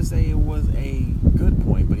point, not to say it was a good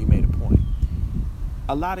point, but he made a point.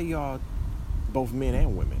 A lot of y'all, both men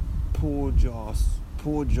and women, pulled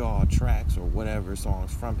y'all tracks or whatever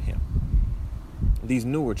songs from him. These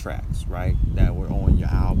newer tracks, right, that were on your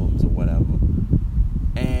albums or whatever.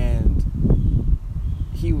 And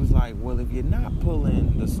he was like, well, if you're not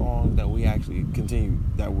pulling the songs that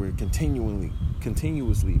we're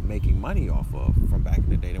continuously making money off of from back in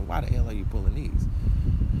the day, then why the hell are you pulling these?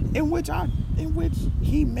 In which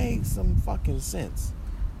he made some fucking sense,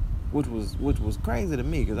 which was crazy to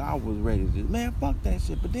me, because I was ready to just, man, fuck that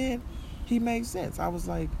shit. But then he made sense. I was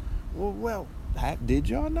like, well, did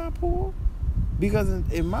y'all not pull? Because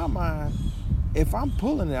in my mind, if I'm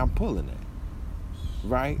pulling it, I'm pulling it,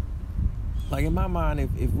 right? Like, in my mind,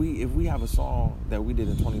 if we have a song that we did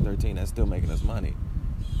in 2013 that's still making us money,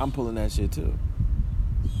 I'm pulling that shit too,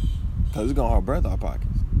 because it's gonna birth our pockets.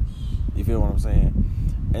 You feel what I'm saying?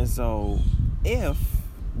 And so, if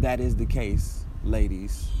that is the case,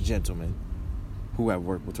 ladies, gentlemen, who have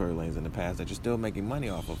worked with Tory Lanez in the past, that you're still making money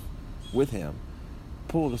off of with him,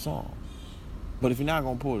 pull the song. But if you're not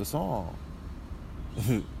gonna pull the song,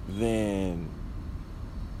 then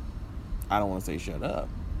I don't want to say shut up,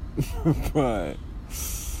 but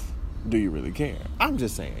do you really care? I'm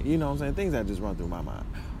just saying, you know what I'm saying? Things that just run through my mind.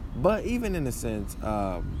 But even in a sense,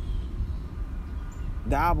 the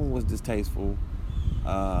album was distasteful,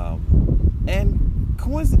 and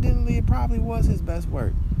coincidentally, it probably was his best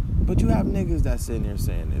work. But you have niggas that sitting here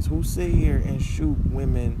saying this, who sit here and shoot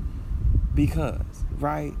women because,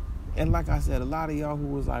 right? And like I said, a lot of y'all who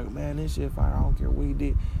was like, man, this shit fire, I don't care what he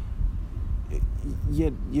did.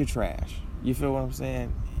 You're trash. You feel what I'm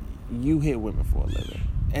saying? You hit women for a living.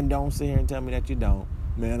 And don't sit here and tell me that you don't.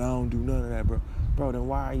 Man, I don't do none of that, bro. Bro, then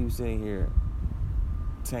why are you sitting here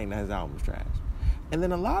saying that his album's trash? And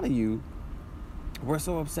then a lot of you were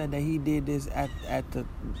so upset that he did this at the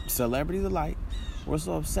Celebrities Alike. We're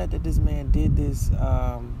so upset that this man did this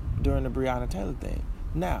during the Breonna Taylor thing.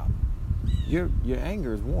 Now, your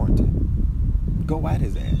anger is warranted. Go at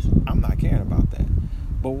his ass. I'm not caring about that.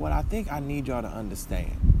 But what I think I need y'all to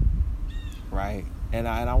understand, right? And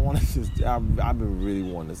I want to just, I've been really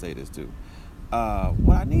wanting to say this too.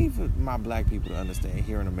 What I need for my black people to understand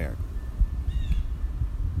here in America,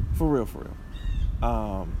 for real,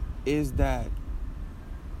 is that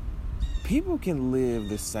people can live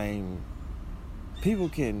the same, people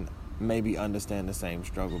can maybe understand the same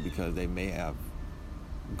struggle because they may have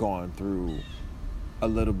gone through a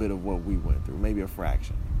little bit of what we went through, maybe a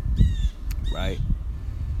fraction, right?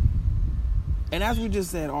 And as we just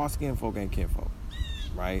said, all skin folk ain't kinfolk,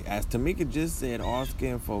 right? As Tamika just said, all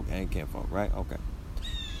skin folk ain't kinfolk, right? Okay.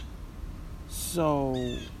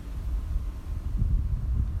 So,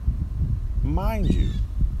 mind you,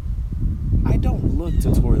 I don't look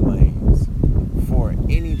to Tory Lanez for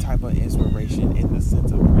any type of inspiration in the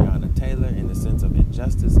sense of Breonna Taylor, in the sense of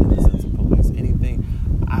injustice, in the sense of police, anything.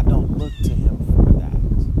 I don't look to him for that.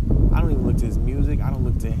 I don't even look to his music. I don't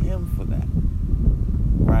look to him for that,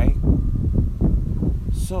 right?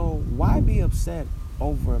 So why be upset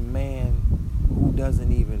over a man who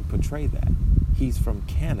doesn't even portray that? He's from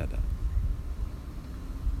Canada.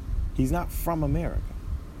 He's not from America.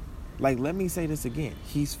 Like, let me say this again.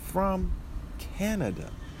 He's from Canada.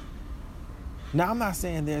 Now, I'm not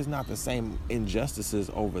saying there's not the same injustices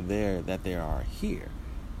over there that there are here.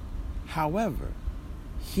 However,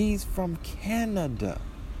 he's from Canada.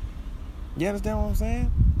 You understand what I'm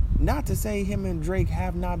saying? Not to say him and Drake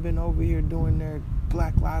have not been over here doing their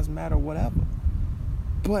Black Lives Matter, whatever.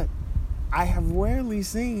 But I have rarely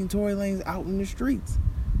seen Tory Lanez out in the streets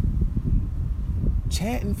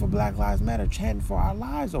chanting for Black Lives Matter, chanting for our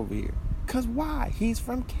lives over here. Because why? He's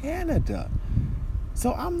from Canada.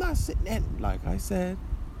 So I'm not sitting, and like I said,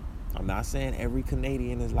 I'm not saying every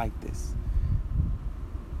Canadian is like this.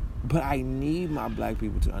 But I need my black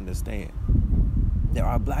people to understand. There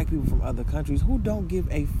are black people from other countries who don't give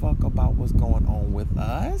a fuck about what's going on with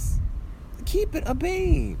us. Keep it a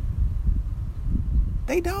beam.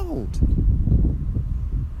 They don't.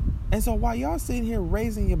 And so while y'all sitting here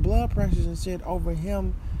raising your blood pressures and shit over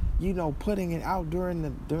him, you know, putting it out during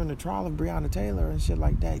the trial of Breonna Taylor and shit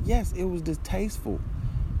like that, yes, it was distasteful.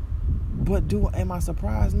 But am I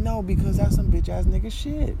surprised? No, because that's some bitch ass nigga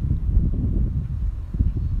shit.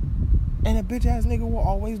 And a bitch ass nigga will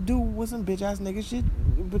always do what some bitch ass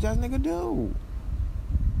nigga do.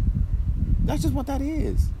 That's just what that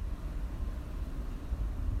is.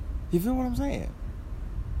 You feel what I'm saying?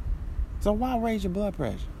 So why raise your blood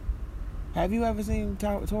pressure? Have you ever seen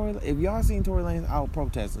Tory? If y'all seen Tory Lanez out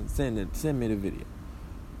protesting, send me the video.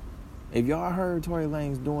 If y'all heard Tory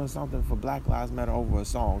Lanez doing something for Black Lives Matter over a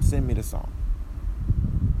song, send me the song.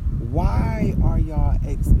 Why are y'all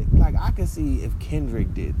like? I can see if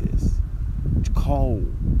Kendrick did this. It's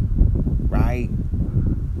cold, right?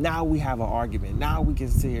 Now we have an argument. Now we can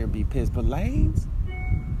sit here and be pissed. But Lanez,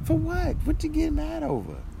 for what? What you getting mad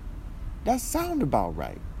over? That sound about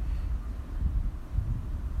right.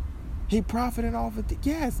 He profited off of it.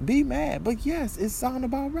 Yes, be mad. But yes, it sound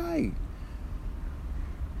about right.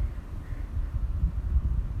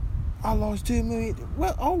 I lost $2 million.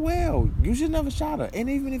 Well, oh well. You should never shot her. And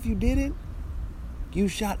even if you didn't, you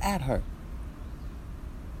shot at her.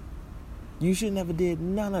 You should never did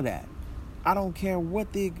none of that. I don't care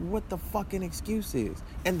what the fucking excuse is.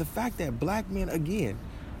 And the fact that black men, again,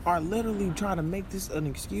 are literally trying to make this an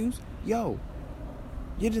excuse, yo,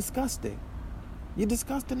 you're disgusting. You're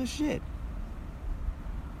disgusting as shit.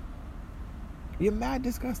 You're mad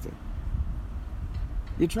disgusting.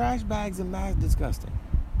 Your trash bags are mad disgusting.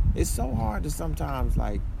 It's so hard to sometimes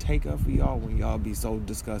like take up for y'all when y'all be so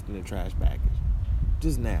disgusting and trash baggage.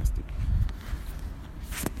 Just nasty.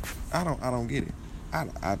 I don't get it.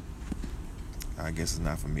 I guess it's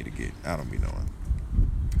not for me to get. I don't be knowing.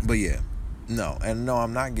 But yeah. No,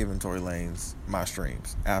 I'm not giving Tory Lanez my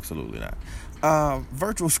streams. Absolutely not.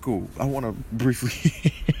 Virtual school. I want to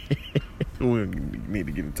briefly... we need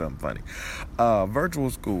to get into something funny. Virtual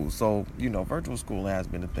school. So, virtual school has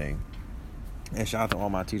been a thing. And shout out to all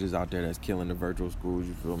my teachers out there that's killing the virtual schools.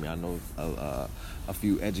 You feel me? I know a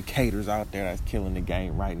few educators out there that's killing the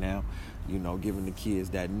game right now. Giving the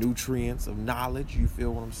kids that nutrients of knowledge. You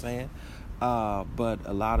feel what I'm saying? But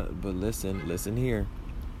listen here.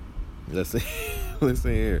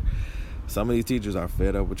 Listen here. Some of these teachers are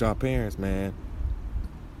fed up with y'all parents, man.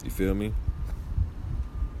 You feel me?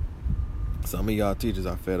 Some of y'all teachers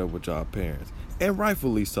are fed up with y'all parents. And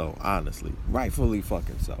rightfully so, honestly. Rightfully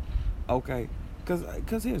fucking so. Okay?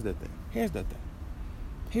 Because here's the thing. Here's the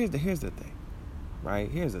thing. Right?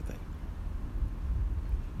 Here's the thing.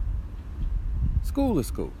 School is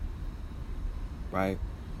school. Right?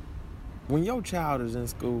 When your child is in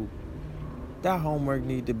school, that homework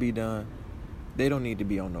need to be done. They don't need to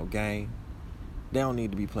be on no game. They don't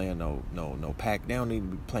need to be playing no pack. They don't need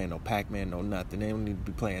to be playing no Pac-Man, no nothing. They don't need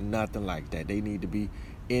to be playing nothing like that. They need to be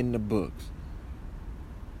in the books.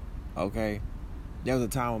 Okay? There was a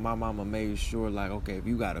time when my mama made sure, like, okay, if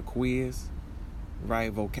you got a quiz, right,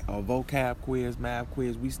 a vocab quiz, math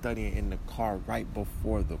quiz, we studying in the car right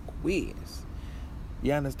before the quiz.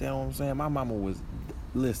 You understand what I'm saying? My mama was,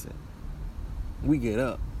 listen, we get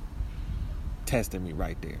up, testing me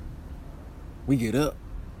right there. We get up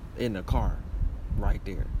in the car right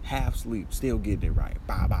there, half sleep, still getting it right.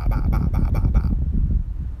 Bow, bow, bow, bow, bow, bow, bow.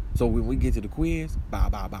 So when we get to the quiz, bow,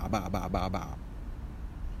 bow, bow, bow, bow, bow, bow.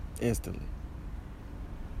 Instantly.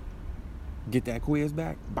 Get that quiz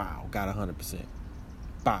back, bow, got 100%.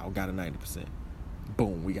 Bow, got a 90%.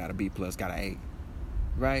 Boom, we got a B+, got an A.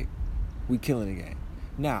 Right? We killing the game.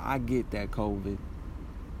 Now, I get that COVID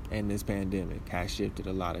and this pandemic has shifted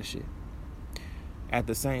a lot of shit. At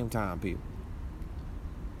the same time, people,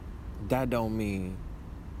 that don't mean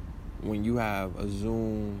when you have a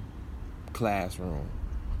Zoom classroom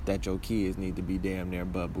that your kids need to be damn near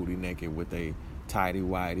butt booty naked with they tighty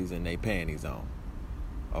whities and they panties on.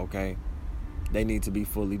 Okay? They need to be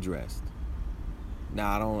fully dressed.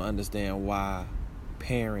 Now, I don't understand why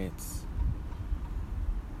parents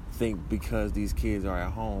think because these kids are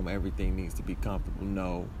at home, everything needs to be comfortable.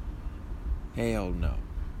 No. Hell no.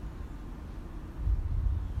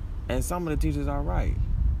 And some of the teachers are right.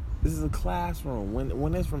 This is a classroom.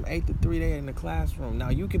 When it's from 8 to 3, they're in the classroom. Now,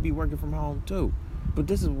 you could be working from home too. But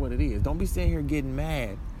this is what it is. Don't be sitting here getting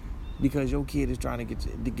mad because your kid is trying to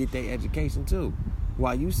get their education too.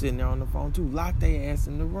 While you sitting there on the phone too. Lock their ass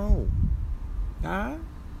in the room. Huh?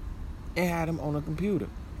 And have them on a computer.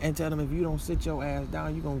 And tell them if you don't sit your ass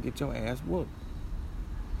down, you're going to get your ass whooped.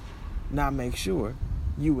 Now make sure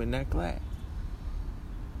you in that class.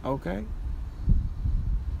 Okay?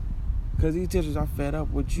 Because these teachers are fed up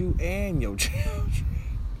with you and your children.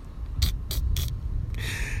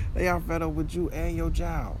 They are fed up with you and your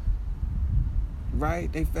child.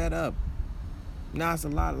 Right? They fed up. Now it's a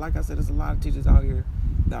lot, like I said, there's a lot of teachers out here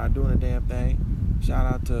that are doing a damn thing. Shout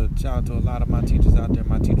out to a lot of my teachers out there,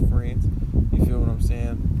 my teacher friends. You feel what I'm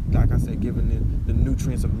saying? Like I said, giving the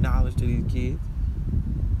nutrients of knowledge to these kids.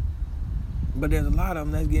 But there's a lot of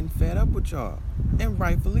them that's getting fed up with y'all. And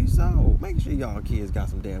rightfully so. Make sure y'all kids got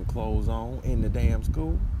some damn clothes on in the damn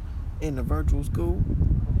school. In the virtual school.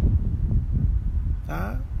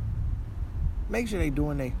 Huh? Make sure they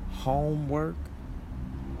doing their homework.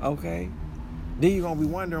 Okay? Then you're going to be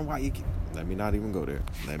wondering why you... Let me not even go there.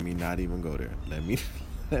 Let me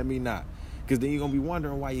not. Because then you're going to be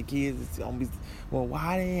wondering why your kids is going to be... Well,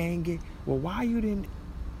 why they ain't get... Well, why you didn't...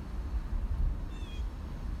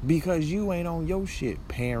 Because you ain't on your shit,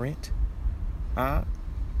 parent. Huh?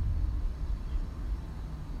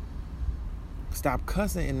 Stop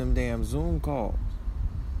cussing in them damn Zoom calls.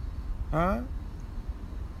 Huh?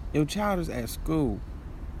 Your child is at school.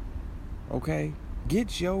 Okay?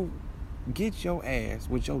 Get your ass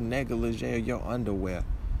with your negligee or your underwear.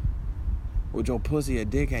 With your pussy or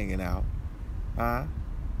dick hanging out. Huh?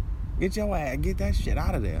 Get your ass, get that shit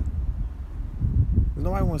out of there.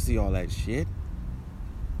 Nobody wants to see all that shit.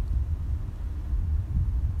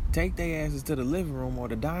 Take their asses to the living room or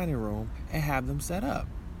the dining room and have them set up.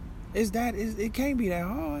 It can't be that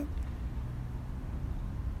hard.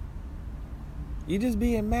 You just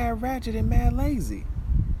being mad ratchet and mad lazy.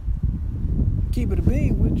 Keep it a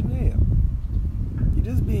bean with you there.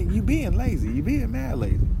 You being lazy. You being mad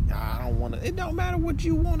lazy. I don't want to. It don't matter what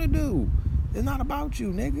you want to do. It's not about you,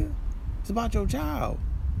 nigga. It's about your child.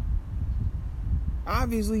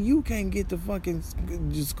 Obviously, you can't get the fucking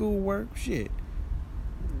schoolwork. Shit.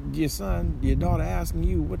 Your daughter asking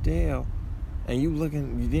you what the hell, and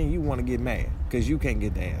then you want to get mad because you can't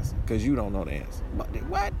get the answer because you don't know the answer.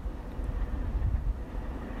 What?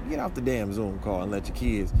 Get off the damn Zoom call and let your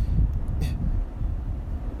kids.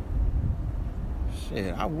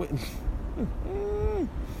 Shit, I wouldn't.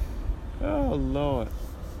 Oh Lord,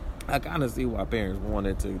 I kind of see why parents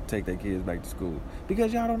wanted to take their kids back to school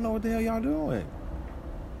because y'all don't know what the hell y'all doing.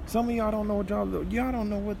 Some of y'all don't know what y'all don't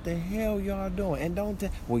know what the hell y'all doing. And don't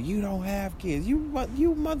well, you don't have kids. You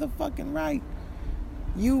motherfucking right.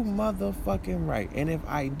 You motherfucking right. And if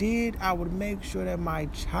I did, I would make sure that my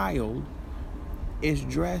child is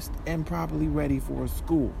dressed and properly ready for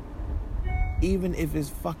school. Even if it's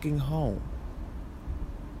fucking home.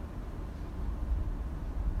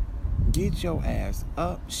 Get your ass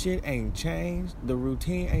up. Shit ain't changed. The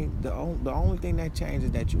routine ain't the only thing that changed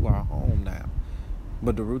is that you are home now.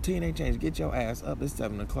 But the routine ain't changed. Get your ass up. It's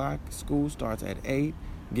 7 o'clock. School starts at 8.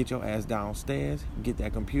 Get your ass downstairs. Get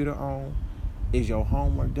that computer on. Is your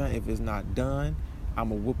homework done? If it's not done, I'm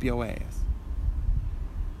going to whoop your ass.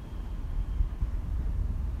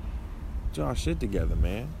 Get y'all shit together,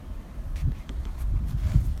 man.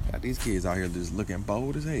 Got these kids out here just looking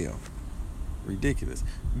bold as hell. Ridiculous.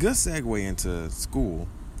 Good segue into school.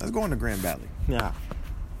 Let's go into Grand Valley. Yeah.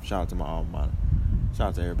 Shout out to my alma mater. Shout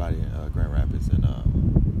out to everybody in Grand Rapids and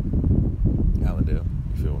Allendale.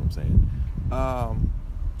 You feel what I'm saying?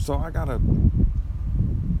 So I got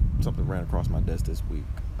something ran across my desk this week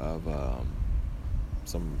of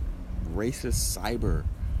some racist cyber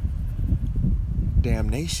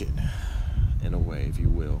damnation, in a way, if you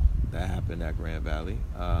will, that happened at Grand Valley.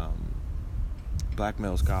 Black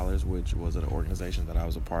Male Scholars, which was an organization that I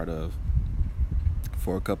was a part of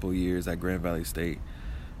for a couple of years at Grand Valley State,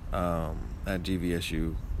 at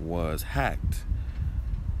GVSU, was hacked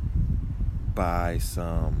by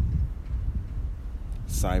some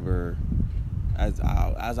cyber, as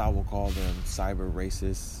I will call them, cyber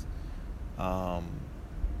racists,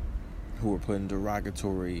 who were putting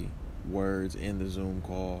derogatory words in the Zoom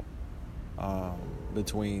call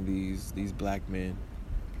between these black men,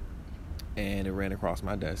 and it ran across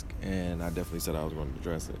my desk, and I definitely said I was going to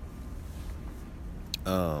address it.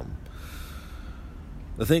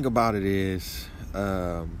 The thing about it is,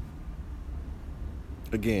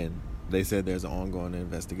 again, they said there's an ongoing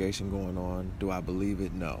investigation going on. Do I believe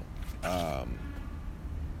it? No.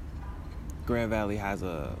 Grand Valley has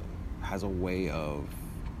a way of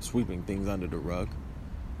sweeping things under the rug.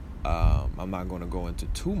 I'm not going to go into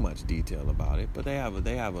too much detail about it, but they have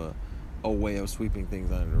a way of sweeping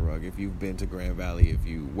things under the rug. If you've been to Grand Valley, if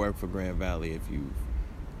you work for Grand Valley, if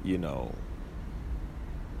you know,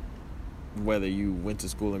 whether you went to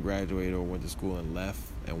school and graduated or went to school and left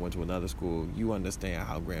and went to another school, you understand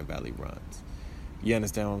how Grand Valley runs. You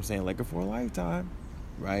understand what I'm saying? Like for a lifetime,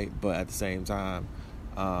 right? But at the same time,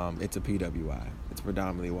 it's a PWI. It's a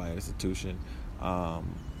predominantly white institution.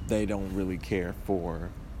 They don't really care for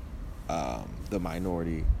the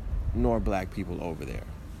minority nor black people over there,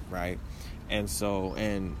 right? And so,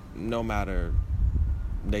 and no matter,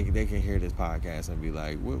 they can hear this podcast and be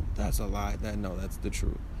like, well, that's a lie. No, that's the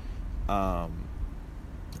truth.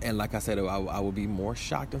 And like I said, I would be more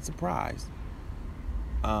shocked and surprised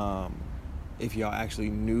if y'all actually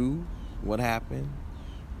knew what happened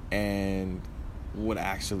and would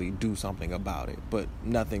actually do something about it. But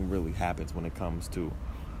nothing really happens when it comes to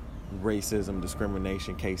racism,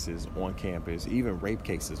 discrimination cases on campus, even rape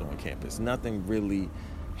cases on campus. Nothing really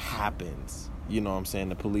happens. You know what I'm saying?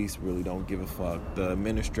 The police really don't give a fuck. The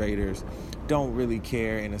administrators don't really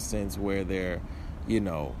care, in a sense where they're, you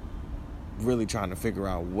know, really trying to figure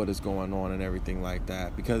out what is going on and everything like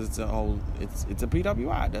that, because it's a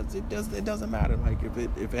PWI. It doesn't matter. Like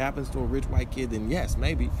if it happens to a rich white kid, then yes,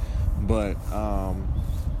 maybe, but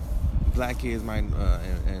black kids might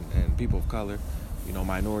and people of color, you know,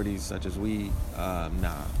 minorities such as we,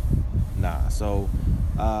 nah. So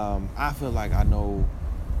I feel like I know.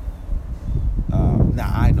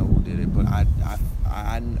 I know who did it, but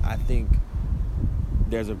I think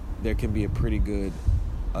there can be a pretty good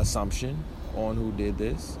assumption on who did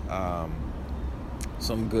this.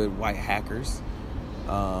 Some good white hackers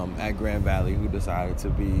at Grand Valley who decided to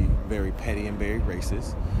be very petty and very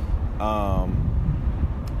racist,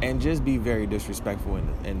 and just be very disrespectful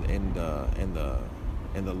in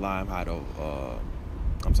the limelight of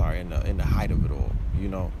in the height of it all. You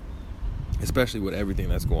know, especially with everything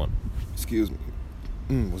that's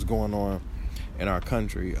what's going on in our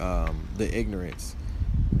country, the ignorance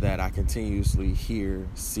that I continuously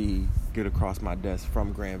see get across my desk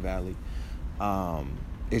from Grand Valley,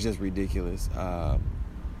 is just ridiculous. I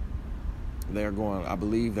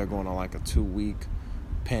believe they're going on like a 2-week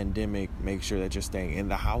pandemic, make sure that you're staying in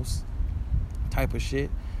the house type of shit,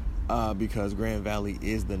 because Grand Valley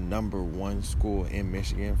is the number 1 school in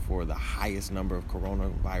Michigan for the highest number of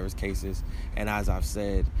coronavirus cases. And as I've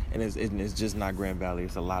said, and it's just not Grand Valley,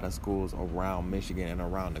 it's a lot of schools around Michigan and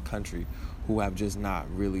around the country who have just not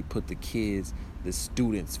really put the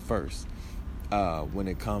students first, when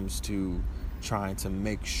it comes to trying to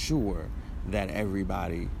make sure that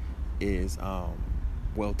everybody is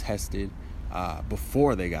well tested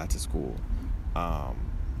before they got to school,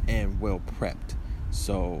 and well prepped.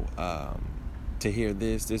 So to hear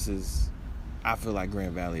I feel like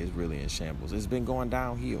Grand Valley is really in shambles. It's been going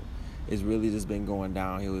downhill. It's really just been going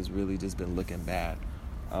downhill. It's really just been looking bad.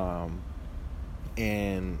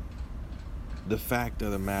 And the fact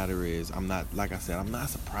of the matter is, I'm not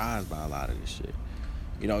surprised by a lot of this shit.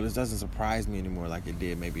 You know, this doesn't surprise me anymore like it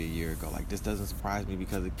did maybe a year ago. Like, this doesn't surprise me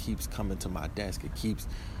because it keeps coming to my desk. It keeps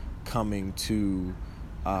coming to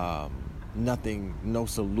no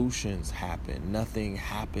solutions happen. Nothing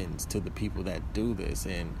happens to the people that do this.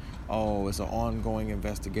 And, it's an ongoing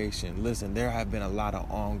investigation. Listen, there have been a lot of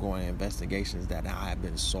ongoing investigations that have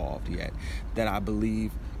been solved yet, that I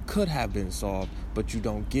believe could have been solved, but you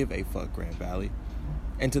don't give a fuck, Grand Valley.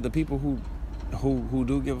 And to the people who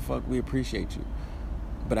do give a fuck, we appreciate you.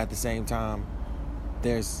 But at the same time,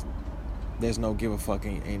 there's no give a fuck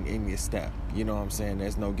in your step. You know what I'm saying?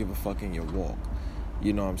 There's no give a fuck in your walk.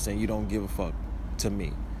 You know what I'm saying? You don't give a fuck to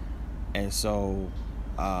me. And so,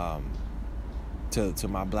 to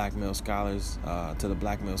my Black Male Scholars, to the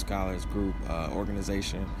Black Male Scholars group,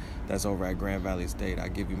 organization that's over at Grand Valley State, I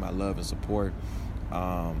give you my love and support.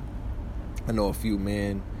 I know a few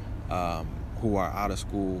men who are out of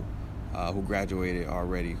school, who graduated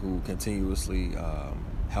already, who continuously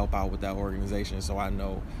help out with that organization. So I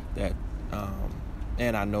know that,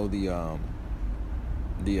 and I know the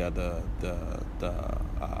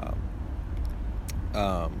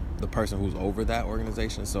person who's over that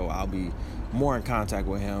organization. So I'll be more in contact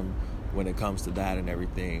with him when it comes to that and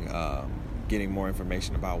everything, getting more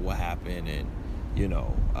information about what happened, and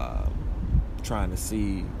trying to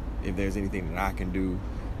see if there's anything that I can do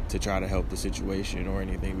to try to help the situation or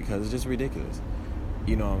anything, because it's just ridiculous.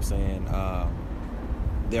 You know what I'm saying?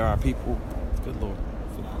 There are people, good Lord,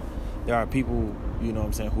 there are people, you know what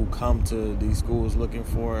I'm saying, who come to these schools looking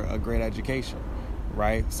for a great education,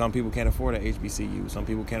 right? Some people can't afford an HBCU. Some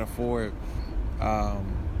people can't afford an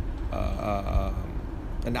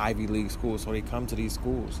Ivy League school, so they come to these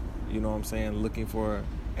schools, you know what I'm saying, looking for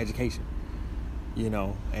education,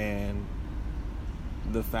 and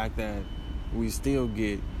the fact that we still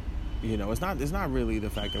get, it's not really the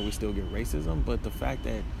fact that we still get racism, but the fact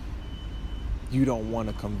that you don't want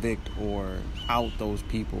to convict or out those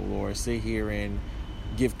people or sit here and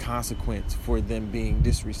give consequence for them being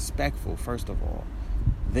disrespectful, first of all,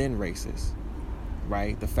 then racist,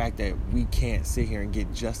 right? The fact that we can't sit here and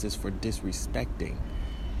get justice for disrespecting,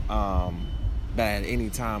 that at any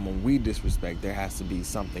time when we disrespect, there has to be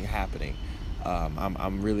something happening.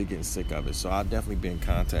 I'm really getting sick of it. So I'll definitely be in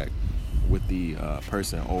contact with the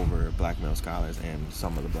person over Black Male Scholars and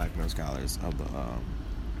some of the Black Male Scholars of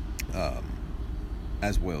the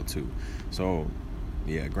as well too. So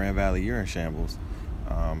yeah, Grand Valley, you're in shambles,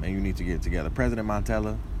 and you need to get it together. President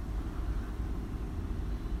Montella,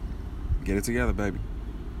 Get it together, baby.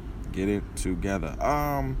 Get it together.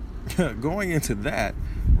 Going into that,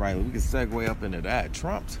 right, we can segue up into that.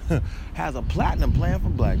 Trump has a platinum plan for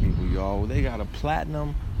black people, y'all. They got a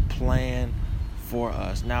platinum plan for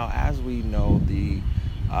us. Now, as we know, the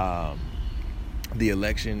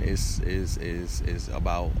election is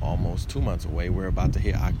about almost 2 months away. We're about to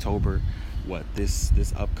hit October.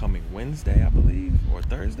 This upcoming Wednesday, I believe, or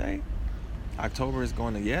Thursday. October is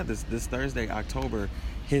going to, this Thursday, October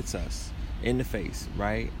hits us in the face,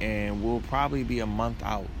 right? And we'll probably be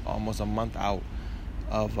almost a month out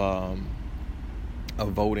of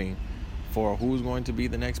voting for who's going to be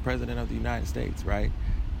the next president of the United States, right?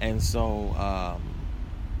 And so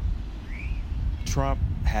Trump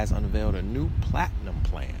has unveiled a new platinum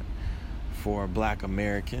plan for black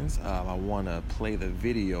Americans. I want to play the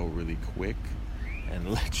video really quick and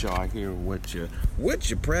let y'all hear what your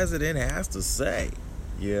president has to say,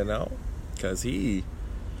 you know, because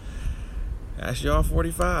that's y'all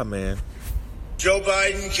 45, man. Joe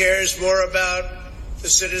Biden cares more about the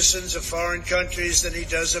citizens of foreign countries than he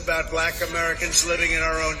does about black Americans living in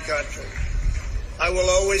our own country. I will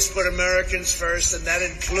always put Americans first, and that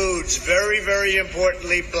includes, very, very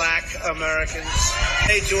importantly, black Americans. I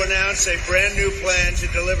need to announce a brand new plan to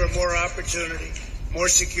deliver more opportunity, more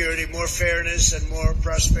security, more fairness, and more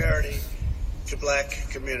prosperity to black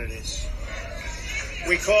communities.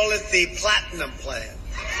 We call it the Platinum Plan.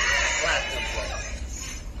 Platinum Plan.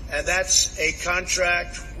 And that's a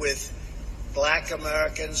contract with black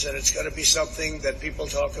Americans, and it's going to be something that people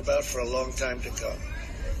talk about for a long time to come.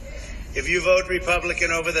 If you vote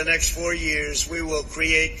Republican over the next 4 years, we will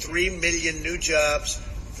create 3 million new jobs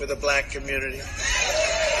for the black community.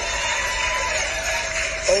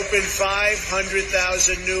 Open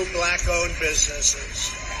 500,000 new black-owned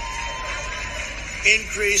businesses.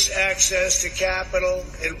 Increase access to capital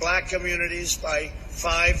in black communities by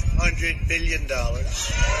 $500 billion.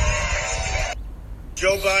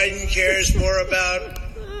 Joe Biden cares more about...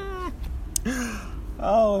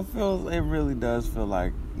 It really does feel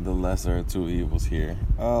like the lesser of two evils here.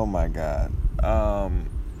 Oh my God. Oh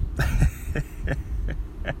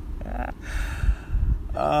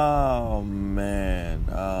man.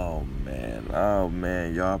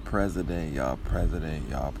 Y'all president.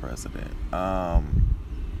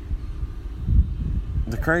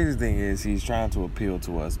 The crazy thing is he's trying to appeal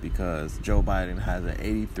to us because Joe Biden has an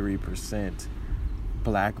 83%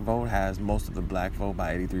 black vote, has most of the black vote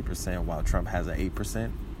by 83%, while Trump has an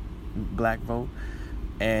 8% black vote.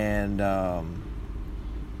 And as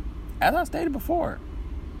I stated before,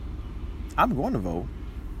 I'm going to vote,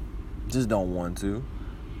 just don't want to.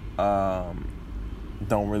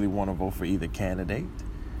 Don't really want to vote for either candidate,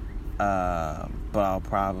 but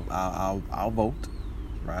I'll vote.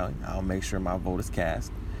 Right, I'll make sure my vote is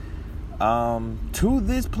cast. To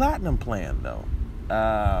this platinum plan, though,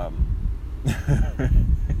 I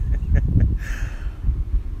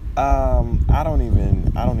don't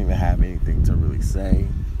even have anything to really say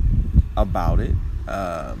about it.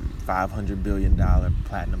 $500 billion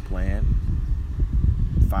platinum plan,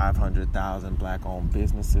 500,000 black-owned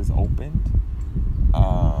businesses opened,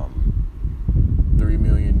 3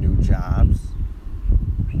 million new jobs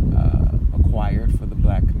acquired for the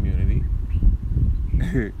black community.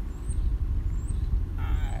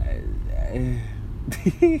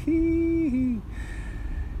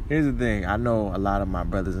 Here's the thing. I know a lot of my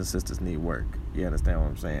brothers and sisters need work. You understand what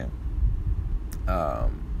I'm saying?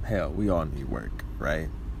 Hell, we all need work, right?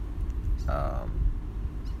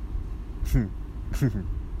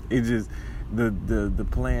 It just the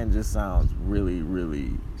plan just sounds really,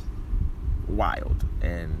 really wild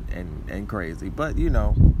and crazy. But you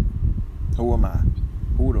know, who am I?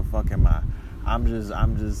 Who the fuck am I? I'm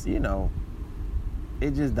just, you know,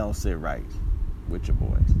 it just don't sit right with your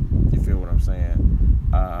boys. You feel what I'm saying?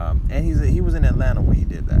 And he was in Atlanta when he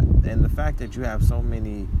did that. And the fact that you have so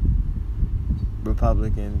many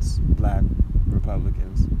Republicans, black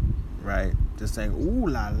Republicans, right, just saying, ooh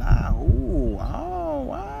la la, ooh, oh,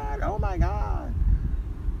 what, oh my God.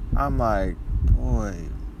 I'm like, boy,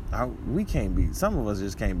 some of us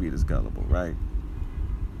just can't be this gullible, right?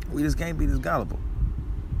 We just can't be this gullible,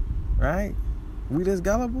 right? We this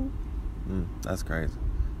gullible? That's crazy.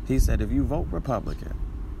 He said, if you vote Republican,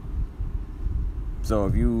 so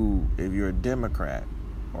if you're a Democrat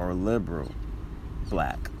or a liberal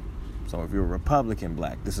black, so if you're a Republican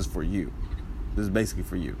black, this is for you. This is basically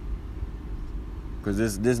for you. Because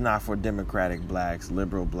this is not for Democratic blacks,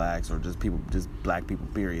 liberal blacks, or just black people,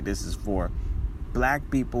 period. This is for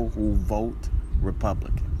black people who vote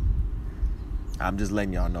Republican. I'm just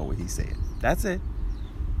letting y'all know what he said. That's it.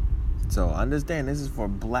 So understand, this is for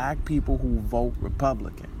black people who vote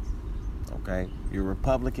Republican. Okay? You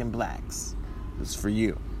Republican blacks. It's for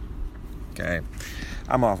you. Okay?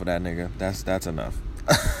 I'm off of that, nigga. That's enough.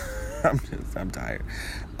 I'm tired.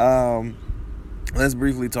 Let's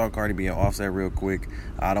briefly talk Cardi B and Offset real quick.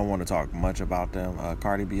 I don't want to talk much about them.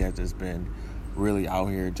 Cardi B has just been really out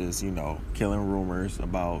here just, killing rumors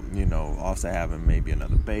about, Offset having maybe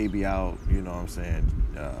another baby out, you know what I'm saying?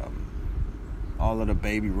 All of the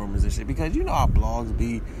baby rumors and shit. Because you know how blogs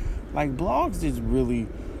be. Like, blogs just really,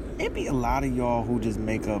 it be a lot of y'all who just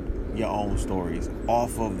make up your own stories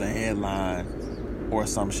off of the headline or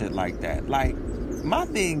some shit like that. Like, my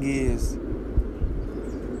thing is,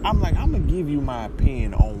 I'm going to give you my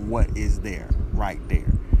opinion on what is there, right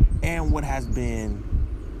there. And what has been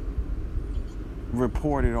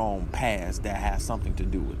reported on past that has something to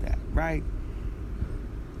do with that, right?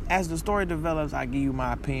 As the story develops, I give you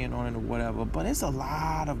my opinion on it or whatever, but it's a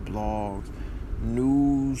lot of blogs,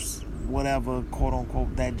 news, whatever, quote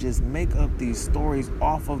unquote, that just make up these stories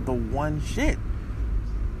off of the one shit,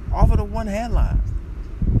 off of the one headline.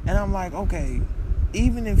 And I'm like, okay,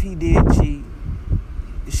 even if he did cheat,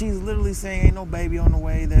 she's literally saying ain't no baby on the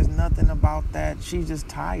way, there's nothing about that, she's just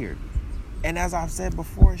tired. And as I've said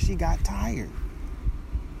before, she got tired.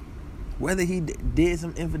 Whether he did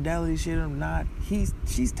some infidelity shit or not,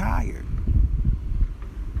 she's tired.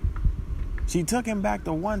 She took him back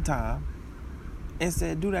the one time and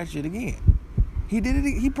said, do that shit again.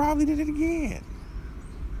 He probably did it again.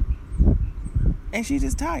 And she's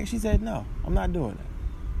just tired. She said, no, I'm not doing that.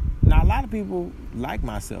 Now, a lot of people, like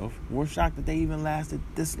myself, were shocked that they even lasted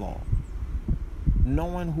this long.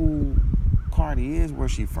 Knowing who Cardi is, where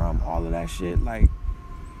she from, all of that shit, like,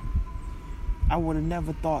 I would have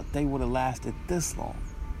never thought they would have lasted this long.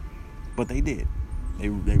 But they did. They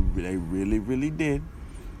really, really did.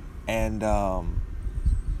 And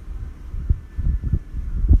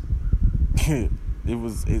it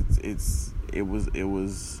was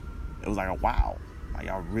like a wow. Like,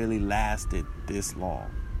 y'all really lasted this long.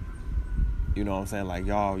 You know what I'm saying? Like,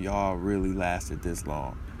 y'all really lasted this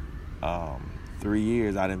long. 3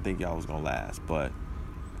 years, I didn't think y'all was gonna last, but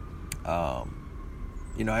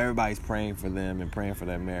everybody's praying for them and praying for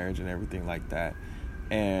their marriage and everything like that.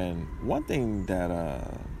 And one thing that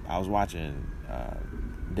I was watching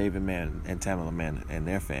David Mann and Tamela Mann and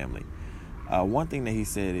their family. One thing that he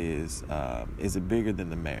said is it bigger than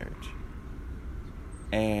the marriage?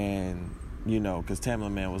 And because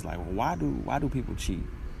Tamela Mann was like, well, why do people cheat?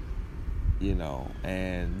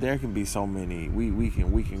 And there can be so many. We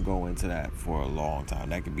can go into that for a long time.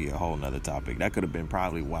 That could be a whole nother topic. That could have been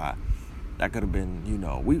probably why. That could have been,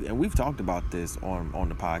 we've talked about this on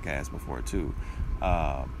the podcast before too.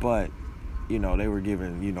 But they were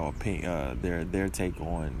giving, opinion, their take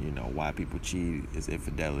on, why people cheat. Is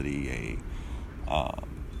infidelity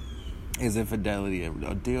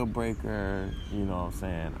a deal breaker? You know what I'm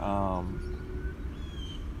saying?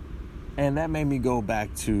 And that made me go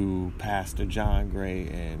back to Pastor John Gray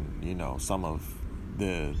and, some of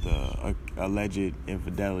the alleged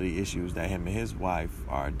infidelity issues that him and his wife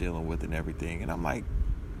are dealing with and everything. And I'm like,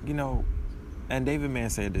 and David Mann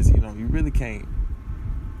said this, you really can't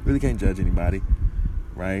judge anybody,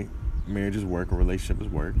 right? Marriage is work, a relationship is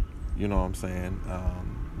work. You know what I'm saying?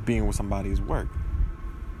 Being with somebody is work.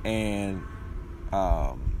 And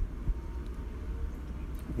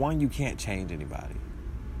one, you can't change anybody,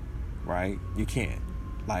 right? You can't.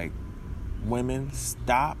 Like, women,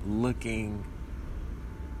 stop looking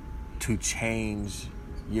to change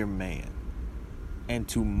your man and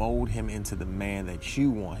to mold him into the man that you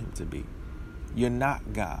want him to be. You're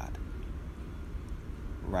not God,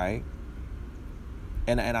 right?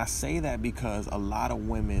 And I say that because a lot of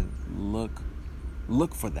women look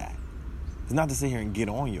for that. It's not to sit here and get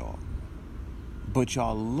on y'all, but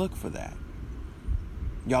y'all look for that.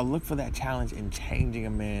 Y'all look for that challenge in changing a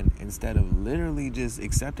man instead of literally just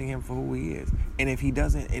accepting him for who he is. And if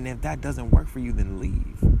that doesn't work for you, then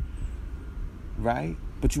leave. Right?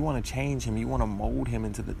 But you want to change him. You want to mold him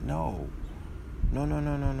into the... No.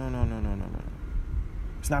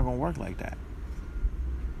 It's not going to work like that.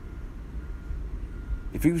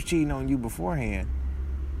 If he was cheating on you beforehand,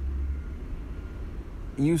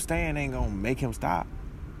 you staying ain't going to make him stop.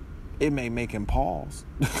 It may make him pause.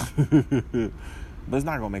 But it's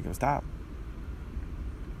not going to make him stop.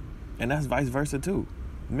 And that's vice versa too.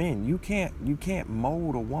 Men, you can't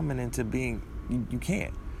mold a woman into being... You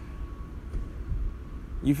can't.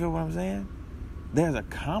 You feel what I'm saying? There's a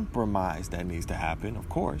compromise that needs to happen, of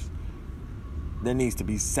course. There needs to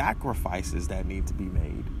be sacrifices that need to be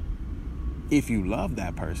made. If you love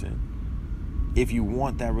that person, if you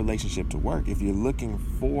want that relationship to work, if you're looking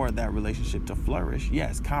for that relationship to flourish,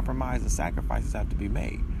 yes, compromise and sacrifices have to be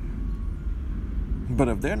made. But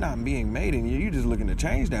if they're not being made in you just looking to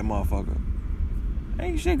change that motherfucker,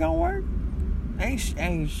 ain't shit gonna work.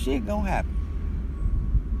 Ain't shit gonna happen.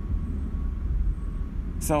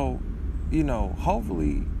 So,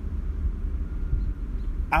 hopefully,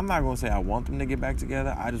 I'm not gonna say I want them to get back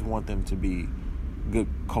together. I just want them to be good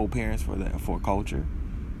co-parents for culture,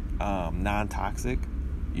 non-toxic.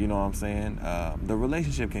 You know what I'm saying? The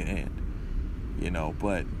relationship can end,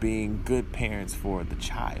 but being good parents for the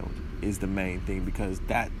child is the main thing, because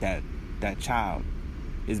that child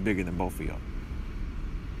is bigger than both of y'all.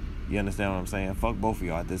 You understand what I'm saying? Fuck both of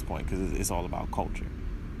y'all at this point, because it's all about culture.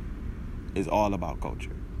 It's all about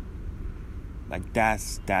culture. Like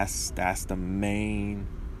that's the main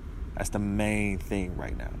thing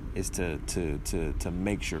right now, is to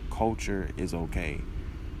make sure culture is okay,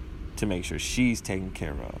 to make sure she's taken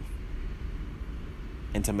care of,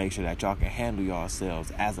 and to make sure that y'all can handle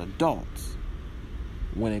yourselves as adults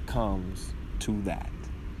when it comes to that.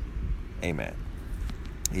 Amen.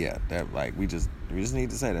 Yeah, that we just need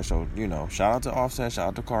to say that. So, shout out to Offset, shout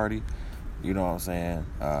out to Cardi. You know what I'm saying?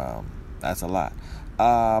 That's a lot.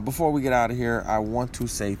 Before we get out of here, I want to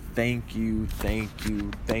say thank you to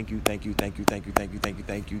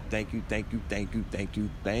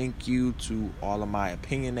all of my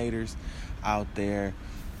opinionators out there.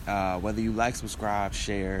 Whether you like, subscribe,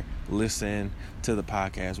 share, listen to the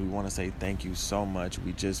podcast, we want to say thank you so much.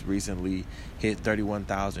 We just recently hit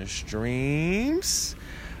 31,000 streams,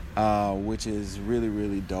 which is really,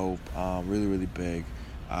 really dope, really, really big.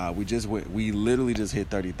 We literally just hit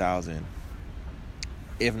 30,000,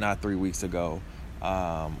 if not 3 weeks ago,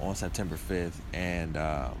 on September 5th, and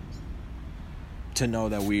to know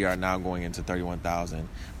that we are now going into 31,000,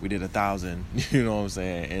 we did 1,000, you know what I'm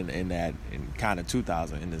saying, in kind of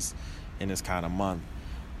 2,000 in this kind of month.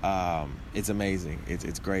 It's amazing.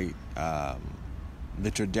 It's great.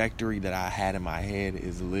 The trajectory that I had in my head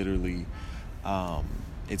is literally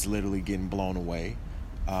getting blown away.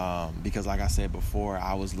 Because like I said before,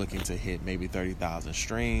 I was looking to hit maybe 30,000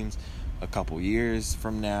 streams a couple years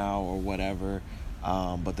from now or whatever.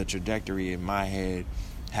 But the trajectory in my head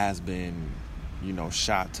has been,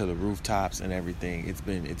 shot to the rooftops and everything. It's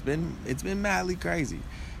been madly crazy.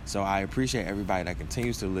 So I appreciate everybody that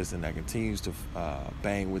continues to listen, that continues to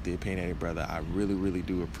bang with the Opinionated Brother. I really, really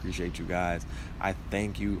do appreciate you guys. I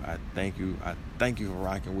thank you for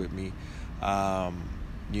rocking with me.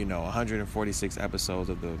 146 episodes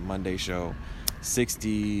of the Monday show,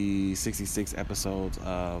 66 episodes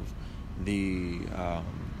of the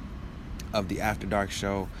After Dark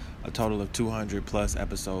show, a total of 200 plus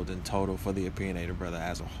episodes in total for the Opinionated Brother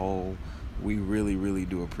as a whole. We really, really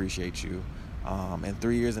do appreciate you. And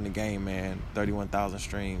 3 years in the game, man, 31,000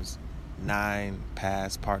 streams, 9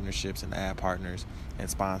 past partnerships and ad partners and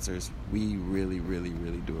sponsors. We really, really,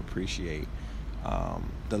 really do appreciate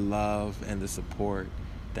the love and the support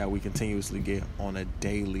that we continuously get on a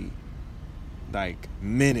daily,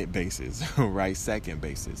 minute basis, right? Second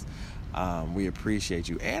basis. We appreciate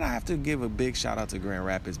you. And I have to give a big shout out to Grand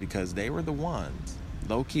Rapids, because they were the ones,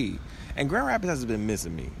 low key. And Grand Rapids has been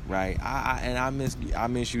missing me, right? I miss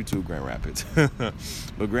you too, Grand Rapids.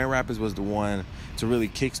 But Grand Rapids was the one to really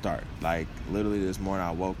kickstart. Literally this morning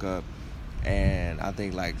I woke up, and I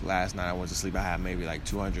think last night I went to sleep, I had maybe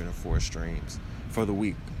 204 streams for the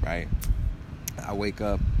week, right? I wake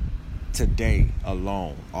up today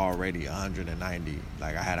alone already 190.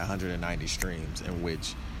 I had 190 streams, in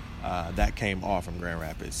which that came off from Grand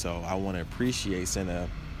Rapids. So I want to appreciate, send a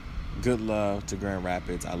good love to Grand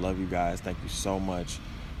Rapids. I love you guys. Thank you so much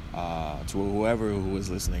to whoever who is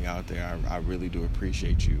listening out there. I really do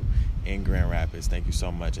appreciate you in Grand Rapids. Thank you so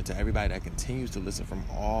much. And to everybody that continues to listen from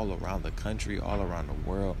all around the country, all around the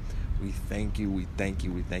world, we thank you. We thank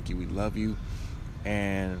you. We thank you. We love you.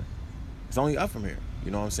 And it's only up from here.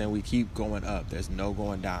 You know what I'm saying? We keep going up. There's no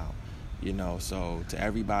going down. So to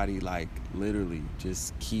everybody, literally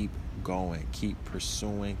just keep going, keep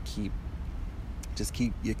pursuing, keep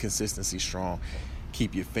your consistency strong,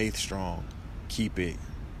 keep your faith strong, keep it,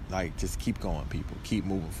 just keep going, people, keep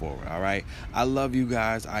moving forward. All right. I love you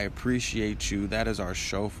guys. I appreciate you. That is our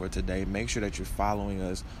show for today. Make sure that you're following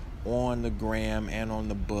us on the gram and on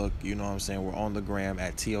the book. You know what I'm saying? We're on the gram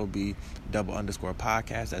at TOB_podcast.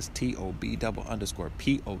 That's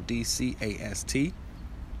TOB_PODCAST.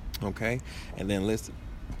 Okay. And then listen,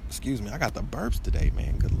 excuse me, I got the burps today,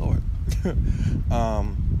 man. Good Lord.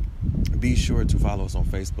 Be sure to follow us on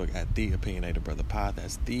Facebook at The Opinionated Brother Pod.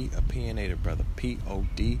 That's The Opinionated Brother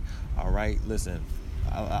POD. All right. Listen,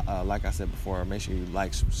 like I said before, make sure you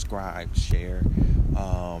like, subscribe, share,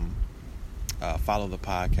 follow the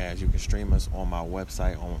podcast. You can stream us on my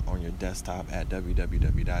website on your desktop at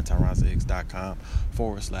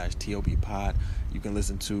www.tyronzx.com/TOB pod. You can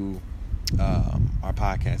listen to our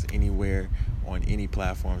podcast anywhere on any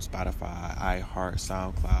platform: Spotify, iHeart,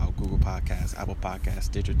 SoundCloud, Google Podcasts, Apple Podcasts,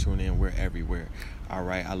 Stitcher, TuneIn. We're everywhere. All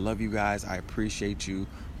right. I love you guys. I appreciate you.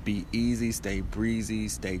 Be easy, stay breezy,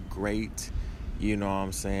 stay great. You know what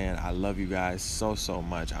I'm saying? I love you guys so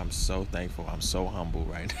much. I'm so thankful. I'm so humble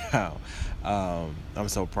right now. I'm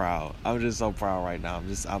so proud. I'm just so proud right now.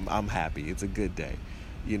 I'm happy. It's a good day.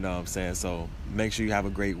 You know what I'm saying? So make sure you have a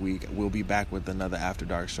great week. We'll be back with another After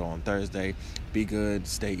Dark show on Thursday. Be good,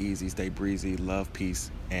 stay easy, stay breezy, love, peace,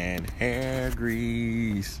 and hair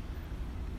grease.